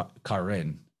called the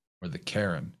Karen or the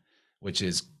Karen, which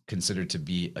is considered to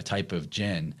be a type of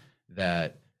jinn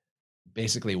that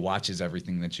basically watches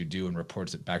everything that you do and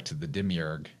reports it back to the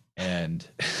demiurge, and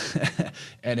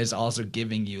and is also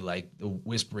giving you like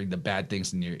whispering the bad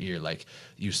things in your ear, like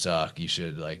you suck, you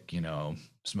should, like,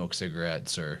 smoke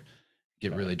cigarettes or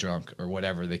get Right. really drunk or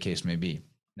whatever the case may be.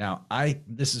 Now,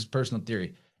 this is personal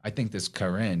theory. I think this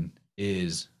Karen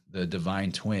is the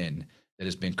divine twin that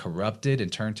has been corrupted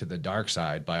and turned to the dark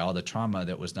side by all the trauma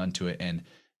that was done to it and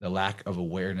the lack of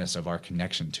awareness of our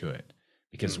connection to it,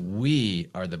 because Mm. we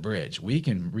are the bridge. We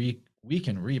can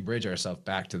re-bridge ourselves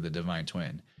back to the divine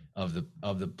twin of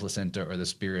the placenta or the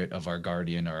spirit of our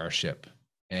guardian or our ship.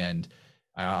 And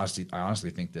I honestly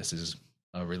think this is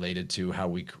related to how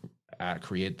we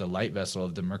create the light vessel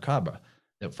of the Merkaba.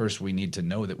 That first we need to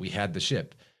know that we had the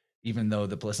ship, even though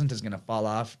the placenta is going to fall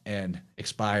off and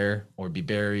expire or be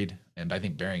buried. And I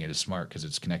think burying it is smart because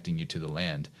it's connecting you to the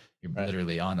land. You're Right,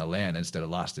 literally on the land instead of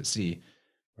lost at sea.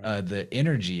 right. The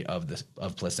energy of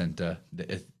placenta,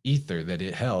 the ether that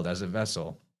it held as a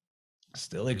vessel,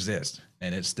 still exists,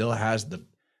 and it still has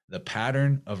the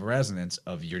pattern of resonance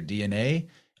of your DNA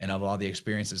and of all the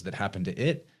experiences that happen to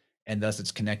it, and thus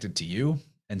it's connected to you.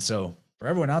 And so, for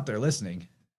everyone out there listening,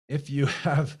 if you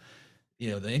have,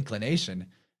 the inclination,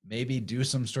 maybe do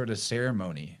some sort of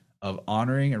ceremony of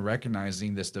honoring and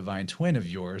recognizing this divine twin of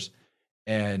yours,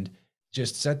 and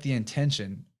just set the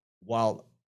intention while,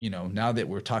 now that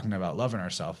we're talking about loving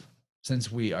ourselves,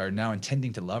 since we are now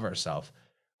intending to love ourselves,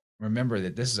 remember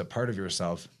that this is a part of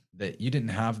yourself that you didn't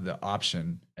have the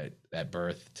option at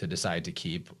birth to decide to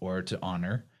keep or to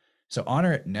honor. So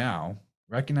honor it now,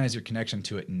 recognize your connection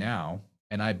to it now.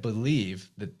 And I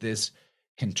believe that this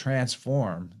can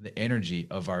transform the energy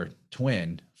of our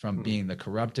twin from Mm. being the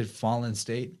corrupted, fallen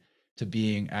state to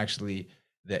being actually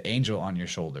the angel on your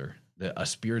shoulder, a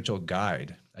spiritual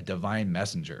guide, a divine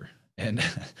messenger. And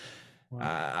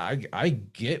Wow. I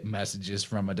get messages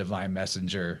from a divine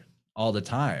messenger all the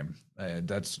time.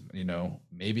 That's,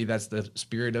 maybe that's the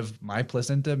spirit of my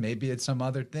placenta. Maybe it's some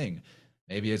other thing.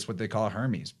 Maybe it's what they call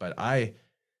Hermes. But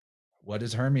what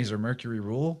does Hermes or Mercury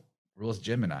rule? Rules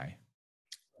Gemini,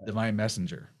 Right, divine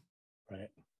messenger. right.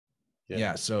 Yeah.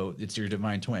 Yeah. So it's your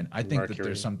divine twin. I think that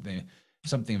there's Mercury.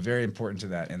 something very important to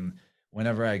that. And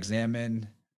whenever I examine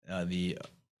the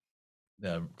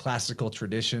classical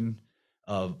tradition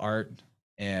of art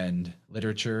and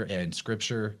literature and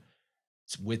scripture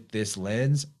with this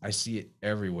lens, I see it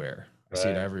everywhere. I see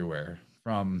it Right. everywhere,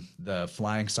 from the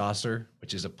flying saucer,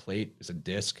 which is a plate, it's a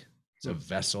disc, it's a Hmm.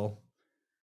 vessel,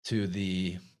 to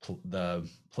the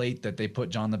plate that they put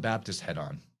John the Baptist head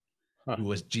on, Huh. who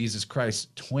was Jesus Christ's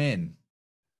twin,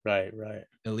 Right, right.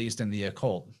 at least in the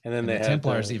occult. And then And they had The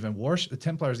Templars even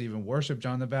worship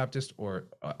John the Baptist, or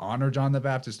honor John the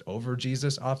Baptist over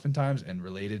Jesus oftentimes, and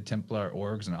related Templar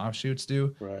orgs and offshoots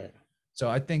do. right. So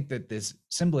I think that this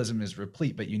symbolism is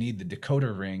replete, but you need the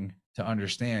decoder ring to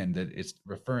understand that it's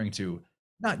referring to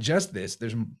not just this.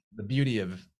 There's the beauty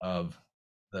of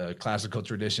the classical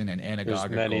tradition and There's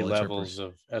many anagogical levels interpretation,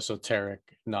 of esoteric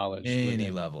knowledge many within.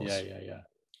 Yeah, levels. yeah, yeah.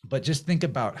 But just think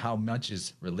about how much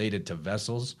is related to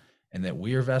vessels, and that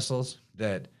we're vessels,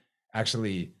 that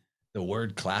actually the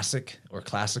word classic or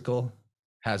classical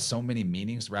has so many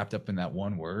meanings wrapped up in that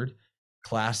one word.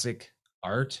 Classic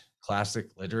art, classic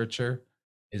literature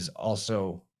is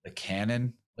also the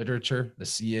canon literature, the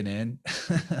CNN,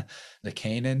 the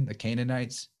Canaan, the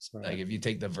Canaanites. Like Right. if you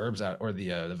take the verbs out or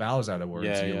the vowels out of words,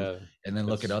 Yeah, you yeah. and then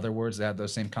look at It's other words that have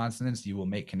those same consonants, you will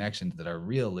make connections that are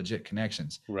real, legit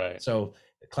connections. right. So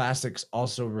classics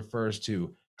also refers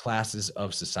to classes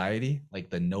of society, like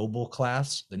the noble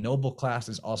class. The noble class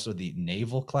is also the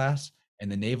naval class,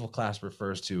 and the naval class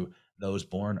refers to those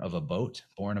born of a boat,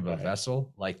 born of a Right.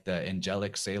 vessel, like the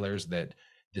angelic sailors that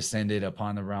descended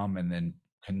upon the realm and then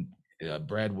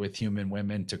bred with human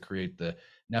women to create the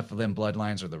Nephilim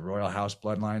bloodlines or the royal house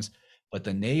bloodlines. But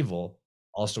the navel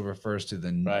also refers to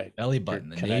the Right. belly Your button,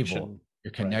 the navel, connection. your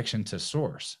Right. connection to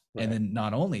source. And Right. then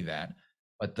not only that,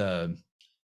 but the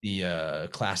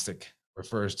classic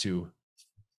refers to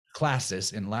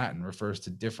classis in Latin, refers to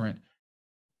different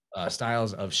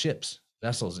styles of ships,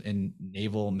 vessels in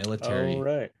naval Oh, military right.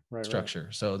 Right. Right.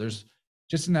 structure. So there's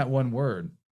just in that one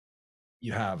word,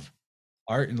 you have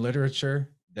art and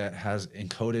literature that has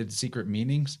encoded secret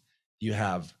meanings. You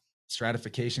have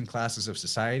stratification classes of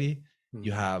society.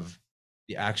 You Mhm. have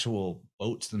the actual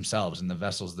boats themselves and the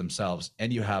vessels themselves.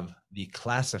 And you have the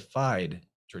classified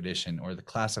tradition or the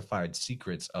classified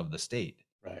secrets of the state.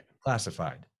 Right.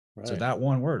 Classified. So Right. that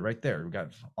one word right there, we've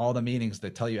got all the meanings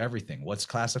that tell you everything. What's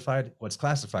classified? What's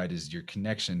classified is your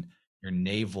connection, your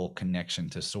naval connection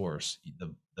to source,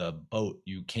 the boat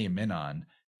you came in on,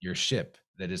 your ship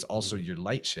that is also Mhm. your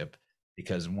light ship,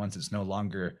 because once it's no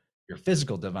longer your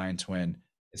physical divine twin,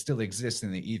 it still exists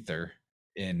in the ether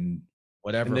in And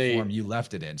whatever form they you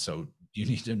left it in. So you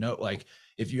need to know, like,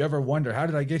 if you ever wonder, how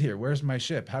did I get here? Where's my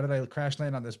ship? How did I crash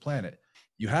land on this planet?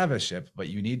 You have a ship, but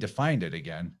you need to find it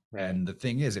again. right. And the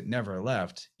thing is, it never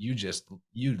left. You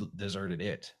deserted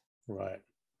it. Right.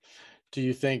 Do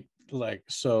you think like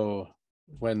so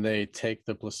when they take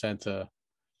the placenta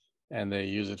and they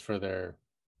use it for their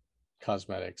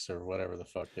cosmetics or whatever the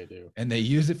fuck they do? And they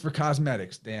use it for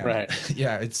cosmetics. Damn. Right.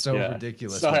 Yeah, it's so Yeah.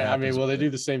 ridiculous what Sorry. I mean, happens well, with they it.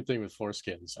 do the same thing with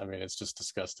foreskins. I mean, it's just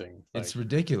disgusting. It's Like,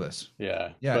 ridiculous.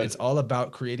 yeah. Yeah, But it's all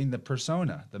about creating the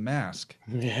persona, the mask.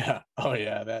 yeah. Oh,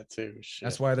 yeah. That too. That's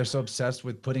Shit. why they're so obsessed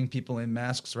with putting people in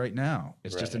masks right now.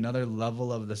 It's just Right. another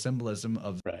level of the symbolism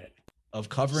Right. of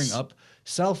covering S- up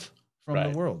self from the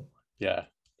Right. world, Yeah.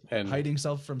 And hiding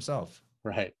self from self.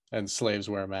 right. And slaves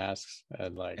wear masks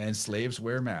and like, And slaves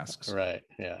wear masks. right.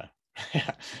 Yeah.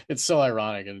 Yeah. It's so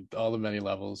ironic and all the many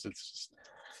levels. It's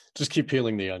just keep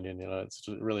peeling the onion, you know. It's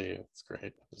just really it's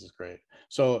great. This is great.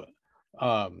 So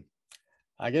um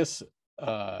I guess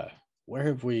uh where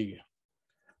have we've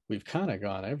kind of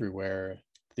gone everywhere.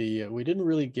 The we didn't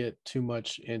really get too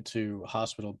much into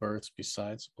hospital births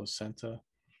besides placenta.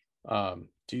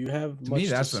 Do you have To me, much to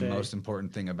that's the say? most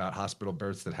important thing about hospital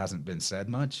births that hasn't been said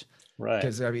much. Right.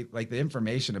 Because I mean, like the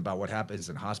information about what happens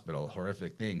in hospital,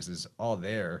 horrific things, is all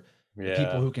there. The people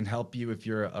Yeah. who can help you if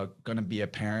you're going to be a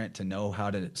parent to know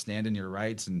how to stand in your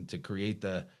rights and to create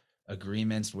the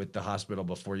agreements with the hospital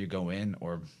before you go in,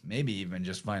 or maybe even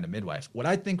just find a midwife. What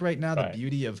I think right now, the Right.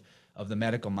 beauty of the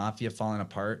medical mafia falling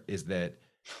apart is that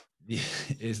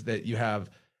is that you have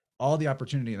all the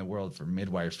opportunity in the world for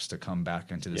midwives to come back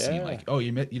into the scene. Yeah. Like, oh,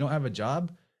 you don't have a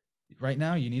job right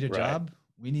now? You need a Right. job?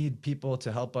 We need people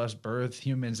to help us birth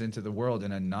humans into the world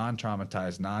in a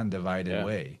non-traumatized, non-divided Yeah.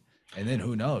 way. And then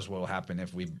who knows what will happen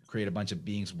if we create a bunch of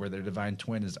beings where their divine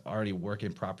twin is already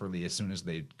working properly as soon as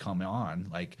they come on.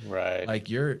 Right. Like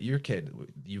your kid,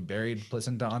 you buried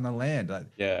placenta on the land.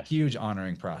 Yeah. Huge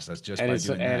honoring process just by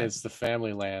doing And that. it's the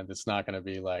family land. It's not going to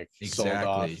be like sold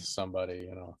off to Exactly. somebody,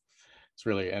 you know. It's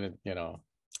really and it, you know,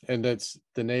 and that's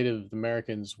the Native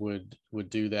Americans would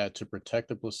do that to protect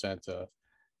the placenta,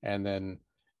 and then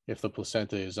if the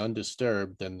placenta is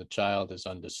undisturbed, then the child is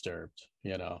undisturbed,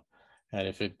 you know. And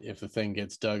if the thing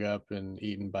gets dug up and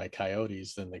eaten by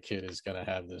coyotes, then the kid is going to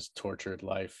have this tortured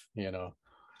life, you know.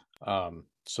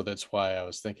 So that's why I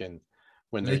was thinking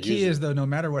when they're The key is using though, no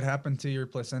matter what happened to your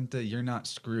placenta, you're not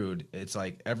screwed. It's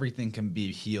like everything can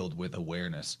be healed with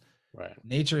awareness. right.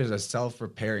 Nature is a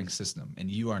self-repairing system and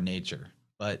you are nature.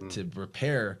 But Mm, to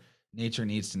repair, nature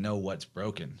needs to know what's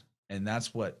broken. And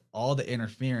that's what all the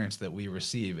interference that we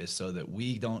receive is, so that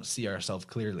we don't see ourselves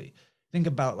clearly. Think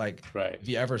about, like, right. if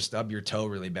you ever stub your toe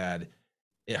really bad,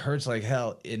 it hurts like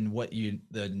hell. In what you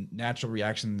the natural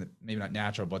reaction, maybe not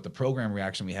natural, but the program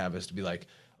reaction we have is to be like,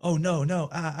 oh no, no,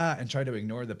 and try to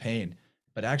ignore the pain.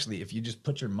 But actually, if you just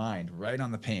put your mind right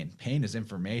on the pain is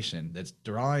information that's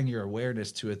drawing your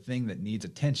awareness to a thing that needs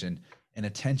attention. And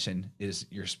attention is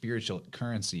your spiritual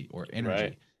currency or Right.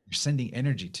 energy. You're sending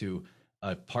energy to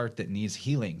a part that needs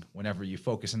healing whenever you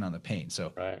focus in on the pain.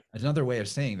 So, Right. another way of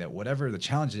saying that whatever the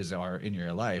challenges are in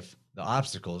your life, the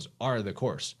obstacles are the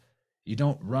course. You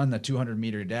don't run the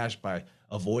 200-meter dash by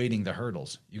avoiding the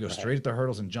hurdles. You go Right. straight at the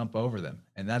hurdles and jump over them.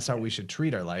 And that's how we should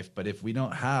treat our life. But if we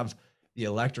don't have the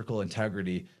electrical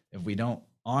integrity, if we don't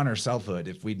honor selfhood,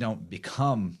 if we don't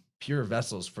become pure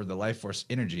vessels for the life force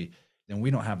energy, then we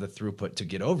don't have the throughput to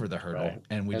get over the hurdle. Right.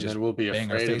 And we just then we'll be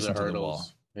bang our afraid of face the into the wall.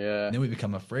 hurdles. Yeah. And then we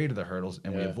become afraid of the hurdles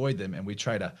and we Yeah. avoid them and we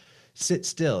try to sit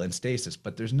still in stasis.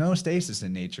 But there's no stasis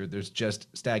in nature. There's just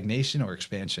stagnation or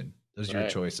expansion. Those are your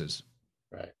Right. choices.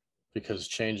 Right. Because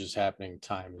change is happening.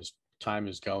 Time is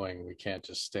going. We can't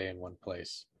just stay in one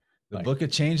place. The Like- book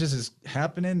of changes is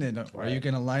happening. And are you Right.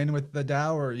 going to line with the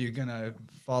Tao or are you going to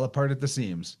fall apart at the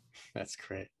seams? That's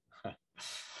great. I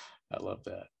love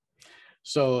that.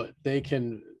 So they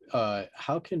can,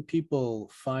 how can people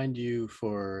find you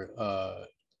for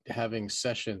having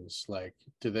sessions? Like,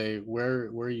 where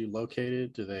are you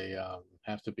located? Do they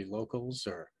have to be locals,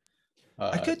 or?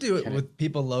 I could do it can with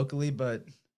people locally, but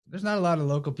there's not a lot of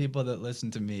local people that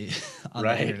listen to me on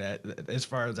Right. the internet, as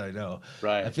far as I know.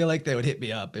 Right. I feel like they would hit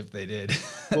me up if they did.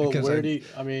 Well, 'Cause where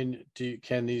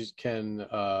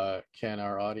can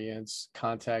our audience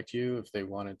contact you if they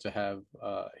wanted to have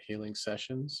healing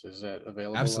sessions? Is that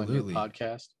available Absolutely. on your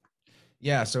podcast?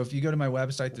 Yeah. So if you go to my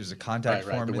website, there's a contact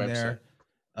Right, form the in there.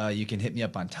 You can hit me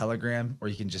up on Telegram, or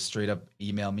you can just straight up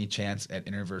email me,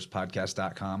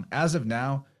 chance@innerversepodcast.com. As of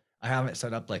now, I haven't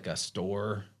set up like a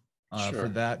store for Sure.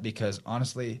 that because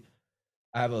honestly,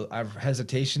 I have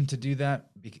hesitation to do that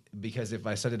because if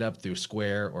I set it up through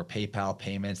Square or PayPal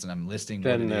payments and I'm listing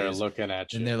Then what they're it is, looking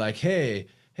at and you. they're like, hey,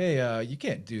 you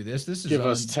can't do this. This is Give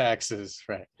us on-" taxes,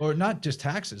 right? or not just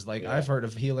taxes. Like Yeah. I've heard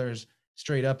of healers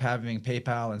straight up having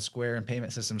PayPal and Square and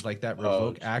payment systems like that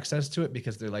revoke access to it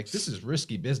because they're like, this is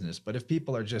risky business. But if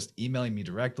people are just emailing me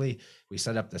directly, we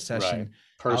set up the session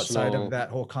outside of that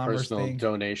whole commerce personal thing.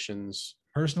 donations.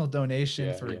 Personal donation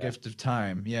Yeah, for a yeah. gift of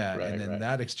time. Yeah. Right, and then right.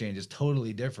 that exchange is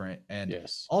totally different. And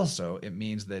Yes. also it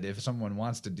means that if someone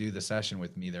wants to do the session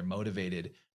with me, they're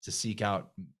motivated to seek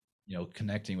out,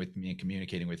 connecting with me and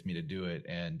communicating with me to do it.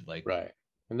 And like, Right.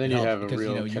 And then it you helps have a because,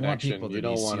 real you want connection. people to You be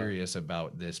don't want to. serious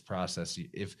about this process.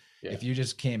 If Yeah. you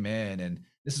just came in, and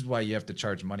this is why you have to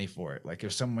charge money for it. Like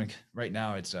if someone right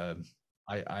now, it's I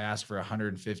asked for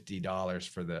 $150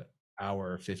 for the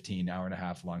hour and a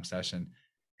half long session.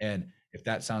 And if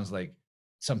that sounds like,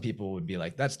 some people would be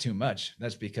like, that's too much.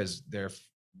 That's because they're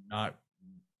not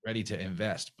ready to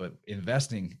invest, but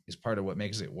investing is part of what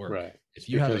makes it work. Right. If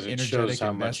you have Because an it shows energetic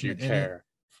how much you investment in it, care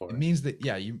for it it. means that,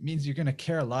 means you're going to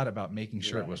care a lot about making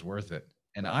sure Right. it was worth it.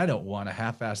 And I don't want to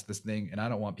half-ass this thing, and I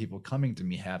don't want people coming to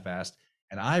me half-assed.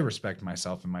 And I respect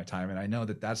myself and my time, and I know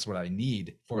that that's what I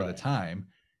need for the Right. time.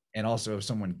 And also, if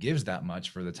someone gives that much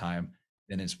for the time,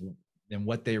 then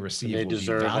what they receive will be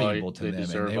valuable to them, and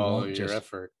they all won't your just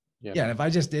effort. Yeah, and if I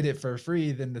just did it for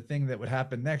free, then the thing that would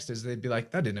happen next is they'd be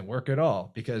like, that didn't work at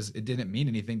all because it didn't mean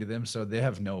anything to them. So they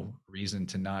have no reason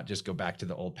to not just go back to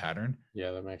the old pattern.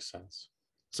 Yeah, that makes sense.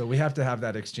 So we have to have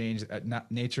that exchange.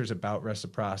 Nature's about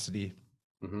reciprocity,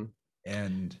 Mm-hmm.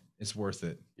 and it's worth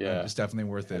it. Yeah. It's definitely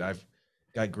worth it. I've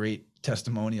got great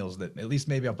testimonials that at least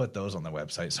maybe I'll put those on the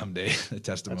website someday. The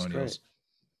testimonials.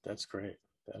 That's great.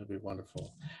 That'd be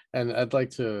wonderful. And I'd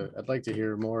like to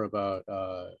hear more about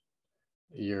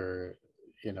your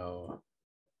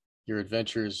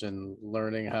adventures in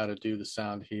learning how to do the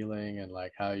sound healing and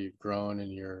like how you've grown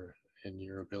in your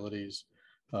abilities.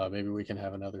 Maybe we can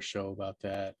have another show about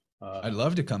that. I'd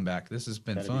love to come back. This has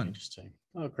been That'd be fun. interesting.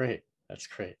 Oh, great. That's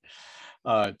great.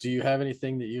 Do you have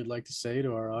anything that you'd like to say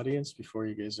to our audience before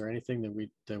you? Is there anything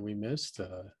that we missed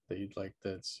that you'd like,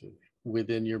 that's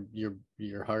within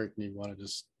your heart and you want to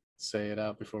just say it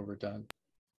out before we're done?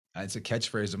 It's a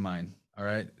catchphrase of mine. All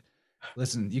right.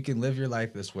 Listen, you can live your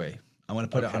life this way. I want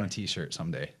to put it on a t-shirt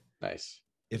someday. Nice.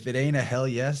 If it ain't a hell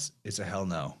yes, it's a hell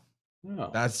no. Oh,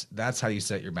 That's how you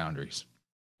set your boundaries.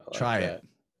 like Try that. it.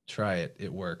 Try it.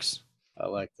 It works. I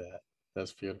like that.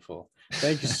 That's beautiful.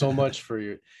 Thank you so much for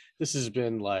this has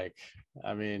been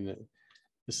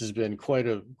this has been quite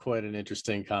an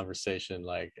interesting conversation.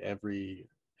 Like every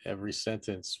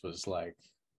sentence was like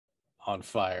on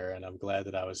fire, and I'm glad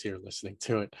that I was here listening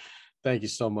to it. Thank you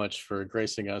so much for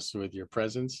gracing us with your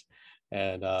presence.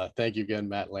 And thank you again,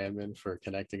 Matt Landman, for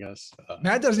connecting us.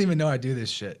 Matt doesn't even know I do this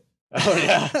shit.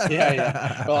 Oh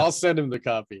yeah. Well, I'll send him the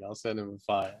copy. I'll send him a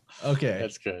file. Okay.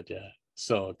 That's good. Yeah.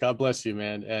 So God bless you,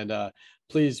 man. And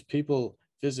please, people,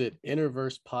 visit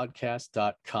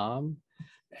innerversepodcast.com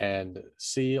and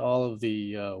see all of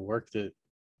the work that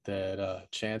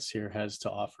Chance here has to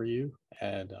offer you,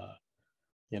 and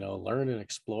learn and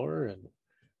explore, and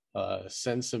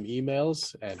send some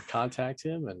emails and contact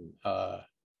him. And I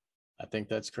think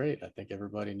that's great. I think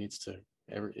everybody needs to.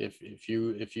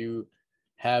 If you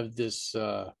have this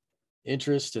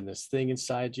interest in this thing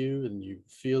inside you, and you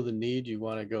feel the need, you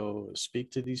want to go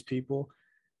speak to these people,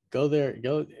 go there.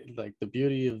 Go, like, the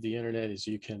beauty of the internet is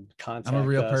you can I'm a contact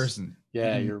real us. person.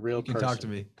 Yeah, you're a real you can talk person.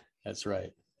 to me. That's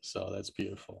right. So that's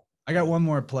beautiful. I got one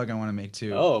more plug I want to make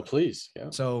too. Oh, please. Yeah.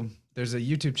 So there's a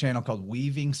YouTube channel called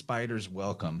Weaving Spiders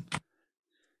Welcome. Okay.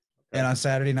 And on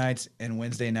Saturday nights and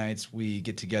Wednesday nights, we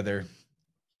get together,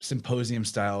 symposium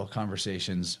style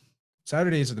conversations.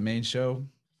 Saturdays are the main show.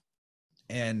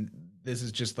 And this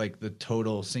is just like the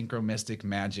total synchromystic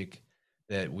magic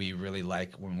that we really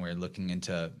like when we're looking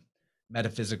into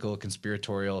metaphysical,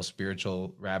 conspiratorial,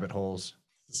 spiritual rabbit holes.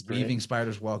 Weaving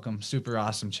Spiders Welcome, super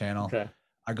awesome channel. Okay.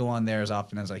 I go on there as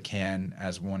often as I can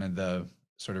as one of the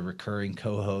sort of recurring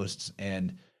co-hosts.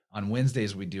 And on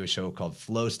Wednesdays, we do a show called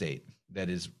Flow State that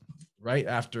is right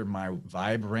after my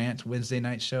Vibe Rant Wednesday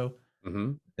night show.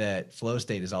 Mm-hmm. That Flow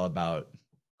State is all about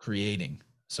creating.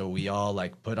 So we all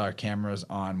like put our cameras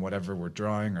on whatever we're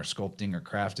drawing or sculpting or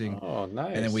crafting. Oh,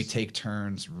 nice. And then we take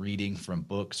turns reading from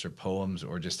books or poems,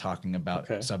 or just talking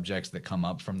about subjects that come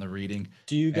up from the reading.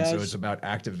 Do you guys? And so it's about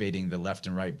activating the left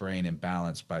and right brain in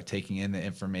balance by taking in the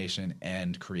information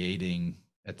and creating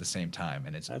at the same time.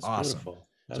 And it's awesome. Beautiful.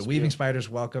 So Weaving Spiders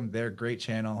Welcome. They're a great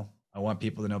channel. I want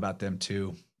people to know about them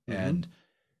too. Mm-hmm. And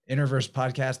Innerverse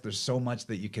Podcast, there's so much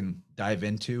that you can dive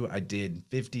into. I did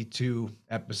 52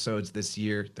 episodes this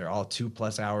year. They're all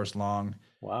 2+ hours long.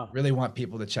 Wow. Really want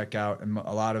people to check out. And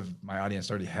a lot of my audience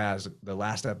already has. The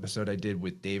last episode I did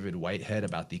with David Whitehead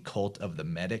about the cult of the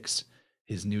medics,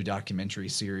 his new documentary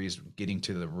series, getting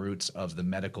to the roots of the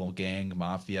medical gang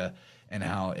mafia and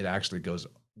how it actually goes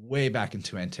way back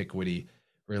into antiquity,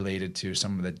 related to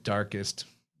some of the darkest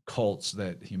cults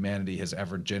that humanity has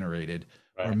ever generated.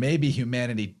 Right. Or maybe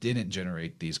humanity didn't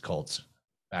generate these cults,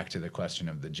 back to the question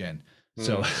of the jinn.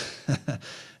 So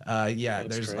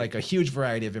there's great. Like a huge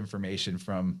variety of information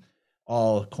from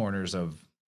all corners of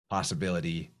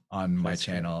possibility on my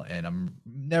channel. Great. And I'm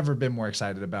never been more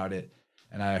excited about it.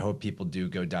 And I hope people do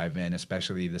go dive in,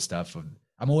 especially the stuff of,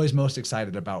 I'm always most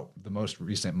excited about the most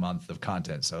recent month of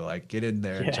content. So like get in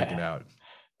there and check it out.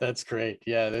 That's great.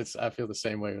 Yeah. I feel the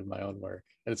same way with my own work.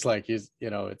 It's like,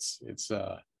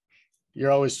 you're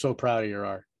always so proud of your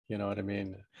art. You know what I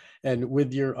mean? And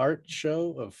with your art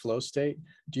show of Flow State,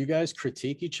 do you guys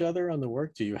critique each other on the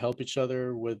work? Do you help each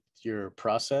other with your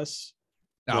process?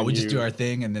 No, we just do our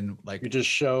thing, and then like you just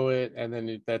show it, and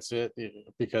then that's it.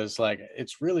 Because like,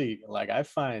 it's really like, I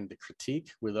find the critique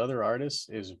with other artists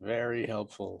is very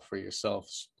helpful for yourself.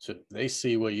 They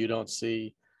see what you don't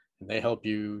see, and they help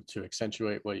you to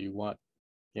accentuate what you want.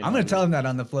 I'm going to tell them that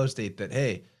on the Flow State, that,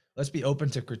 hey, let's be open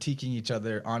to critiquing each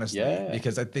other honestly,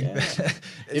 because I think that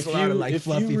it's a lot of like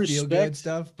fluffy feel good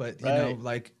stuff, but you know,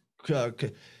 like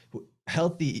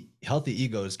healthy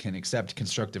egos can accept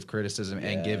constructive criticism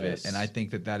and give it. And I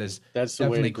think that's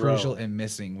definitely crucial and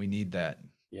missing. We need that.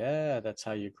 Yeah, that's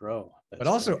how you grow. But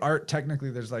also art,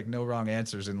 technically there's like no wrong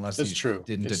answers unless you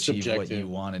didn't achieve what you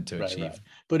wanted to achieve. Right.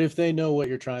 But if they know what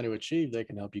you're trying to achieve, they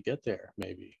can help you get there.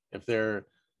 Maybe if they're,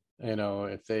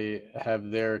 if they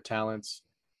have their talents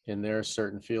in their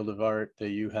certain field of art that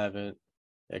you haven't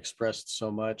expressed so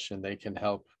much, and they can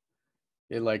help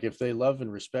it. Like, if they love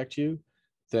and respect you,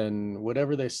 then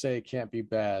whatever they say can't be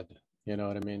bad. You know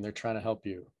what I mean? They're trying to help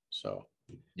you. So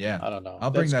yeah, I don't know. I'll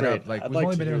bring that up. Like, we've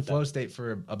only been in Flow State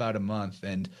for about a month,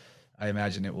 and I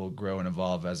imagine it will grow and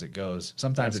evolve as it goes.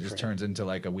 Sometimes it just turns into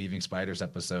like a Weaving Spiders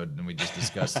episode, and we just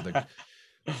discuss the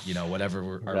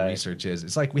whatever our research is.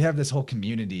 It's like we have this whole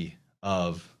community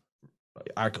of,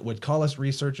 I would call us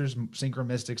researchers,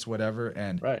 synchromystics, whatever,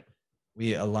 and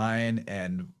we align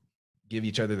and give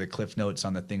each other the cliff notes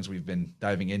on the things we've been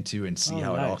diving into, and see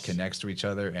how it all connects to each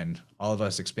other. And all of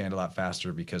us expand a lot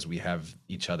faster because we have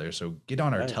each other. So get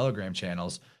on our Telegram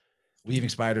channels. Weaving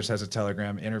Spiders has a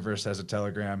Telegram, Innerverse has a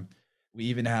Telegram. We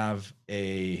even have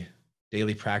a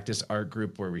daily practice art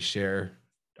group where we share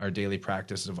our daily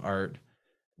practice of art,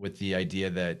 with the idea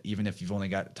that even if you've only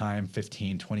got time,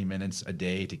 15, 20 minutes a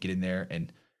day to get in there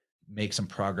and make some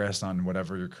progress on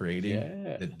whatever you're creating,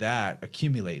 that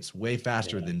accumulates way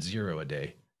faster than 0 a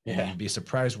day. And you'd be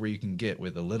surprised where you can get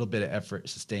with a little bit of effort,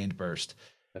 sustained burst.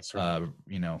 That's right.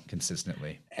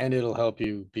 Consistently. And it'll help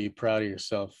you be proud of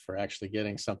yourself for actually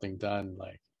getting something done.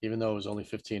 Like, even though it was only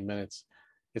 15 minutes,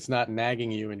 it's not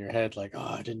nagging you in your head like,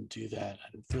 oh, I didn't do that. I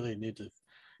really need to,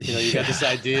 you got this Yeah.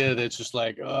 idea that's just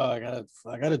like, oh, I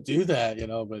gotta do that,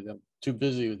 but I'm too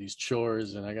busy with these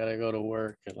chores and I gotta go to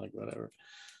work and like whatever.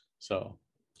 So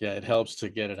yeah, it helps to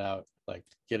get it out, like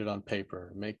get it on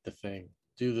paper, make the thing,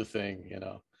 do the thing,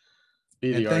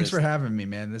 be the And thanks for artist. having me,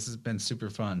 man. This has been super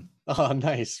fun. Oh,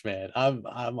 nice, man. I'm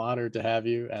honored to have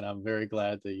you, and I'm very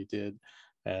glad that you did.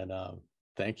 And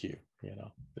thank you.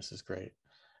 This is great.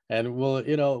 And we'll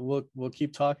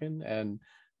keep talking, and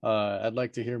I'd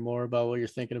like to hear more about what you're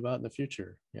thinking about in the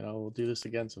future. We'll do this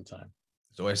again sometime.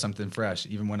 It's always something fresh.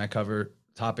 Even when I cover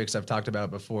topics I've talked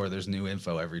about before, there's new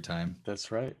info every time.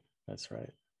 That's right. That's right.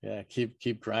 Yeah,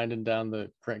 keep grinding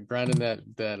grinding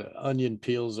that onion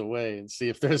peels away and see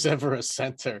if there's ever a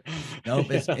center.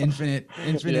 Nope, it's Yeah, infinite it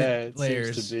seems to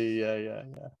layers. be. Yeah, yeah,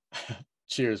 yeah.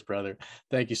 Cheers, brother.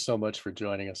 Thank you so much for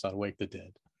joining us on Wake the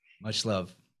Dead. Much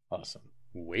love. Awesome.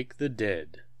 Wake the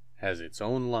Dead has its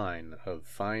own line of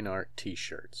fine art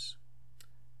t-shirts.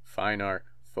 Fine art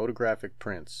photographic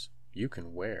prints you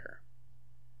can wear.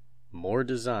 More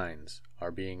designs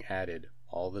are being added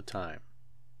all the time.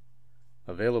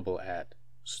 Available at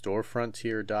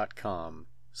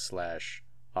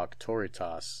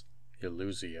storefrontier.com/Auctoritas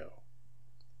Illusio.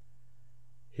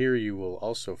 Here you will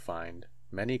also find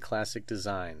many classic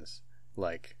designs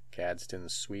like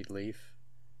Gadsden's Sweet Leaf,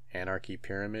 Anarchy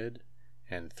Pyramid,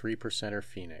 and 3%er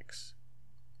Phoenix,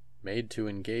 made to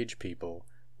engage people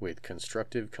with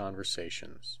constructive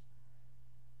conversations.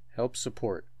 Help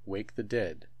support Wake the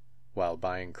Dead while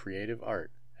buying creative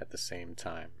art at the same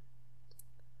time.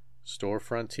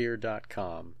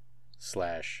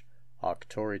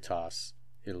 storefrontier.com/Auctoritas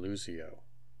Illusio,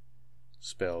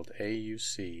 spelled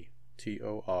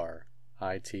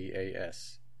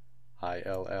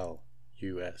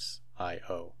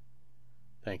AUCTORITASILLUSIO.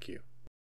 Thank you.